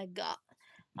punched you in the gut.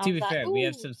 To be fair, we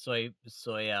have ooh. some soy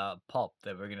pulp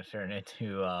that we're gonna turn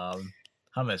into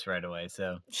hummus right away.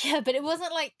 So Yeah, but it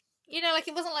wasn't like like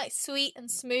it wasn't like sweet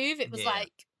and smooth. It was yeah,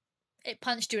 like it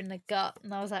punched you in the gut,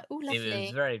 and I was like, "Oh, it was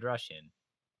lovely." very Russian.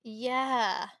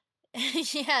 Yeah,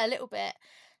 yeah, a little bit.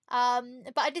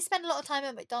 But I did spend a lot of time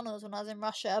at McDonald's when I was in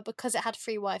Russia because it had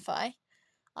free Wi-Fi.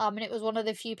 And it was one of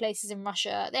the few places in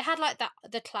Russia. They had like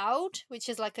the cloud, which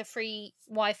is like a free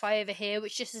Wi-Fi over here,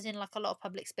 which just is in like a lot of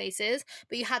public spaces.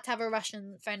 But you had to have a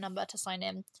Russian phone number to sign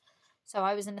in. So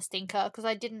I was in a stinker because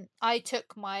I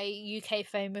took my UK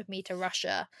phone with me to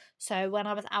Russia. So when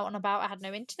I was out and about, I had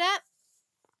no internet.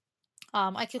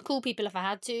 I could call people if I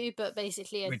had to, but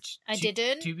basically I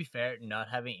didn't. To be fair, not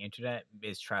having internet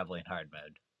is traveling hard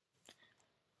mode.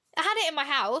 I had it in my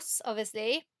house,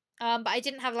 obviously, but I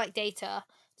didn't have like data.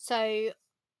 So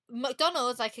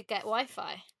McDonald's, I could get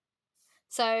Wi-Fi.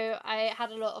 So I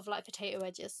had a lot of like potato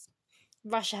wedges.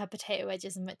 Russia had potato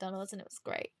wedges in McDonald's, and it was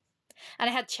great. And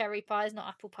I had cherry pies, not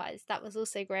apple pies. That was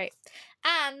also great.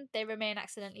 And they remain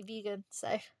accidentally vegan,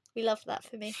 so we loved that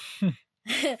for me.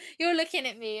 You're looking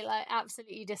at me like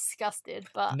absolutely disgusted,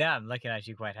 but No, I'm looking at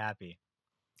you quite happy.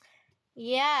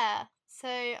 yeah. So,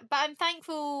 but I'm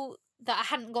thankful that I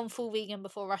hadn't gone full vegan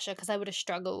before Russia because I would have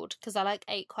struggled because I like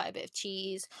ate quite a bit of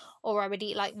cheese, or I would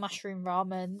eat like mushroom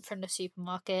ramen from the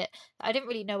supermarket. I didn't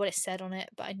really know what it said on it,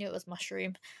 but I knew it was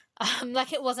mushroom.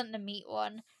 Like it wasn't the meat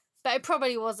one, but it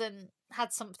probably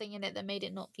had something in it that made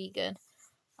it not vegan.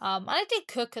 And I did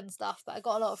cook and stuff, but I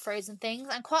got a lot of frozen things,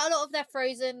 and quite a lot of their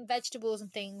frozen vegetables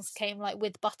and things came like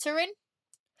with butter in.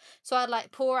 So I'd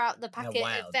like pour out the packet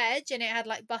of veg, and it had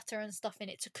like butter and stuff in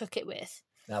it to cook it with.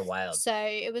 Not wild. So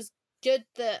it was good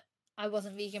that I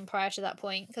wasn't vegan prior to that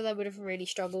point, because I would have really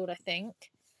struggled, I think.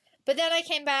 But then I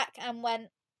came back and went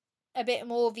a bit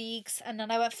more vegs, and then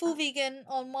I went full vegan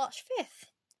on March 5th,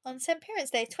 on St.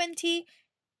 Parents' Day,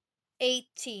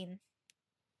 2018.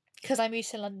 Because I moved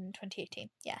to London in 2018.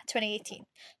 Yeah, 2018.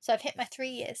 So I've hit my 3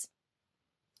 years.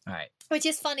 All right. Which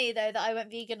is funny, though, that I went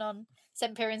vegan on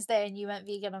St. Parents' Day and you went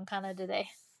vegan on Canada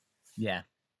Day. Yeah.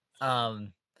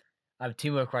 I have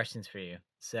 2 more questions for you.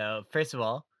 So, first of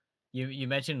all, you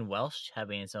mentioned Welsh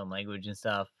having its own language and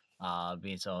stuff,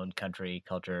 being its own country,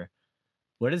 culture.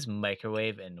 What is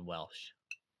microwave in Welsh?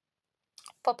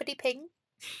 Poppity ping.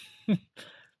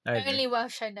 Only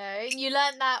Welsh I know. You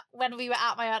learned that when we were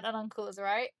at my aunt and uncle's,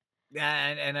 right? Yeah,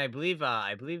 and I believe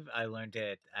I learned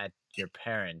it at your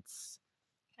parents'.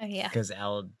 Oh yeah. Because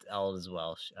Eld is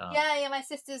Welsh. Yeah, my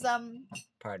sister's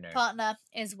partner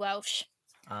is Welsh.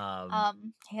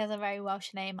 He has a very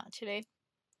Welsh name, actually.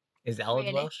 Is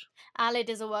Aled Welsh? Aled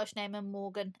is a Welsh name, and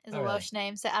Morgan is a Welsh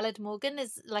name. So Aled Morgan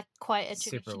is like quite a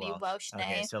traditionally Welsh name.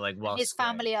 Okay, so like Welsh. His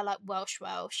family are like Welsh.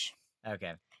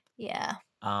 Okay. Yeah.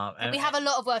 And we have a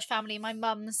lot of Welsh family. My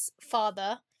mum's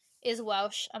father is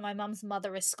Welsh, and my mum's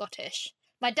mother is Scottish.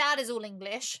 My dad is all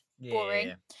English. Boring.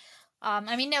 Yeah.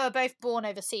 I mean, they were both born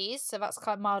overseas, so that's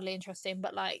kind of mildly interesting.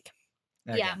 But like,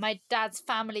 yeah, my dad's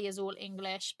family is all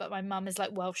English, but my mum is like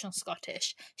Welsh and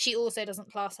Scottish. She also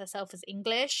doesn't class herself as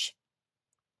English.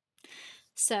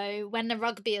 So when the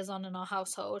rugby is on in our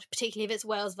household, particularly if it's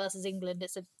Wales versus England,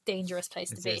 it's a dangerous place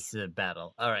to be. It's a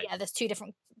battle. All right. Yeah, there's 2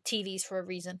 different TVs for a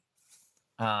reason.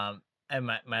 And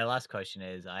my last question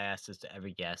is, I asked this to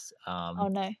every guest. Oh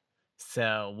no.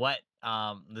 So what?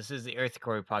 This is the Earth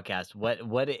Corey podcast.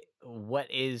 What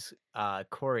is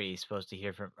Corey supposed to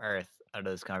hear from Earth out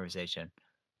of this conversation?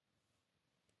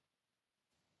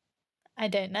 I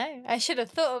don't know. I should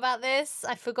have thought about this.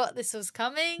 I forgot this was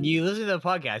coming. You listen to the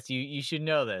podcast. You should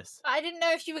know this. I didn't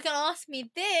know if you were going to ask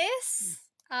me this.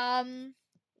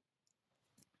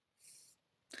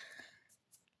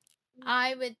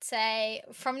 I would say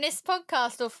from this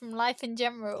podcast or from life in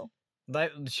general.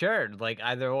 Like, sure, like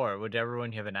either or, whichever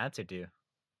one you have an answer to.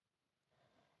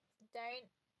 Don't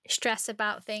stress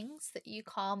about things that you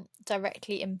can't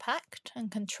directly impact and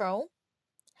control.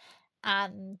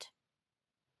 And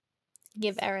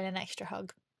give Erin an extra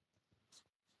hug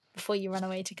before you run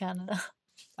away to Canada.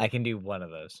 I can do one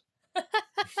of those.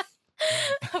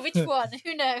 Which one?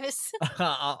 Who knows?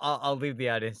 I'll leave the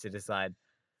audience to decide.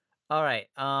 All right.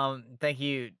 Thank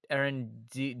you, Erin.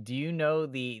 Do you know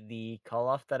the call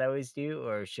off that I always do,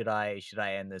 or should I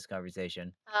end this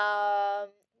conversation?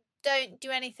 Don't do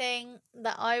anything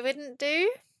that I wouldn't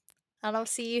do, and I'll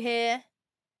see you here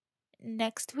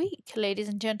next week, ladies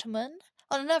and gentlemen,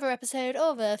 on another episode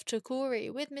of Earth to Corey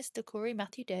with Mr. Corey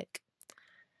Matthew Dick.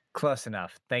 Close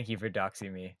enough. Thank you for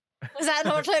doxing me. Was that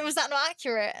not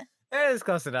accurate? It was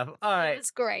close enough. All right.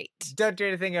 It's great. Don't do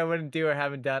anything I wouldn't do or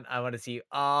haven't done. I want to see you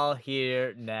all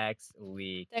here next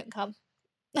week. Don't come.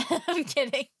 I'm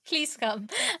kidding. Please come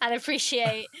and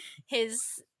appreciate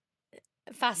his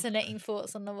fascinating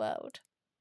thoughts on the world.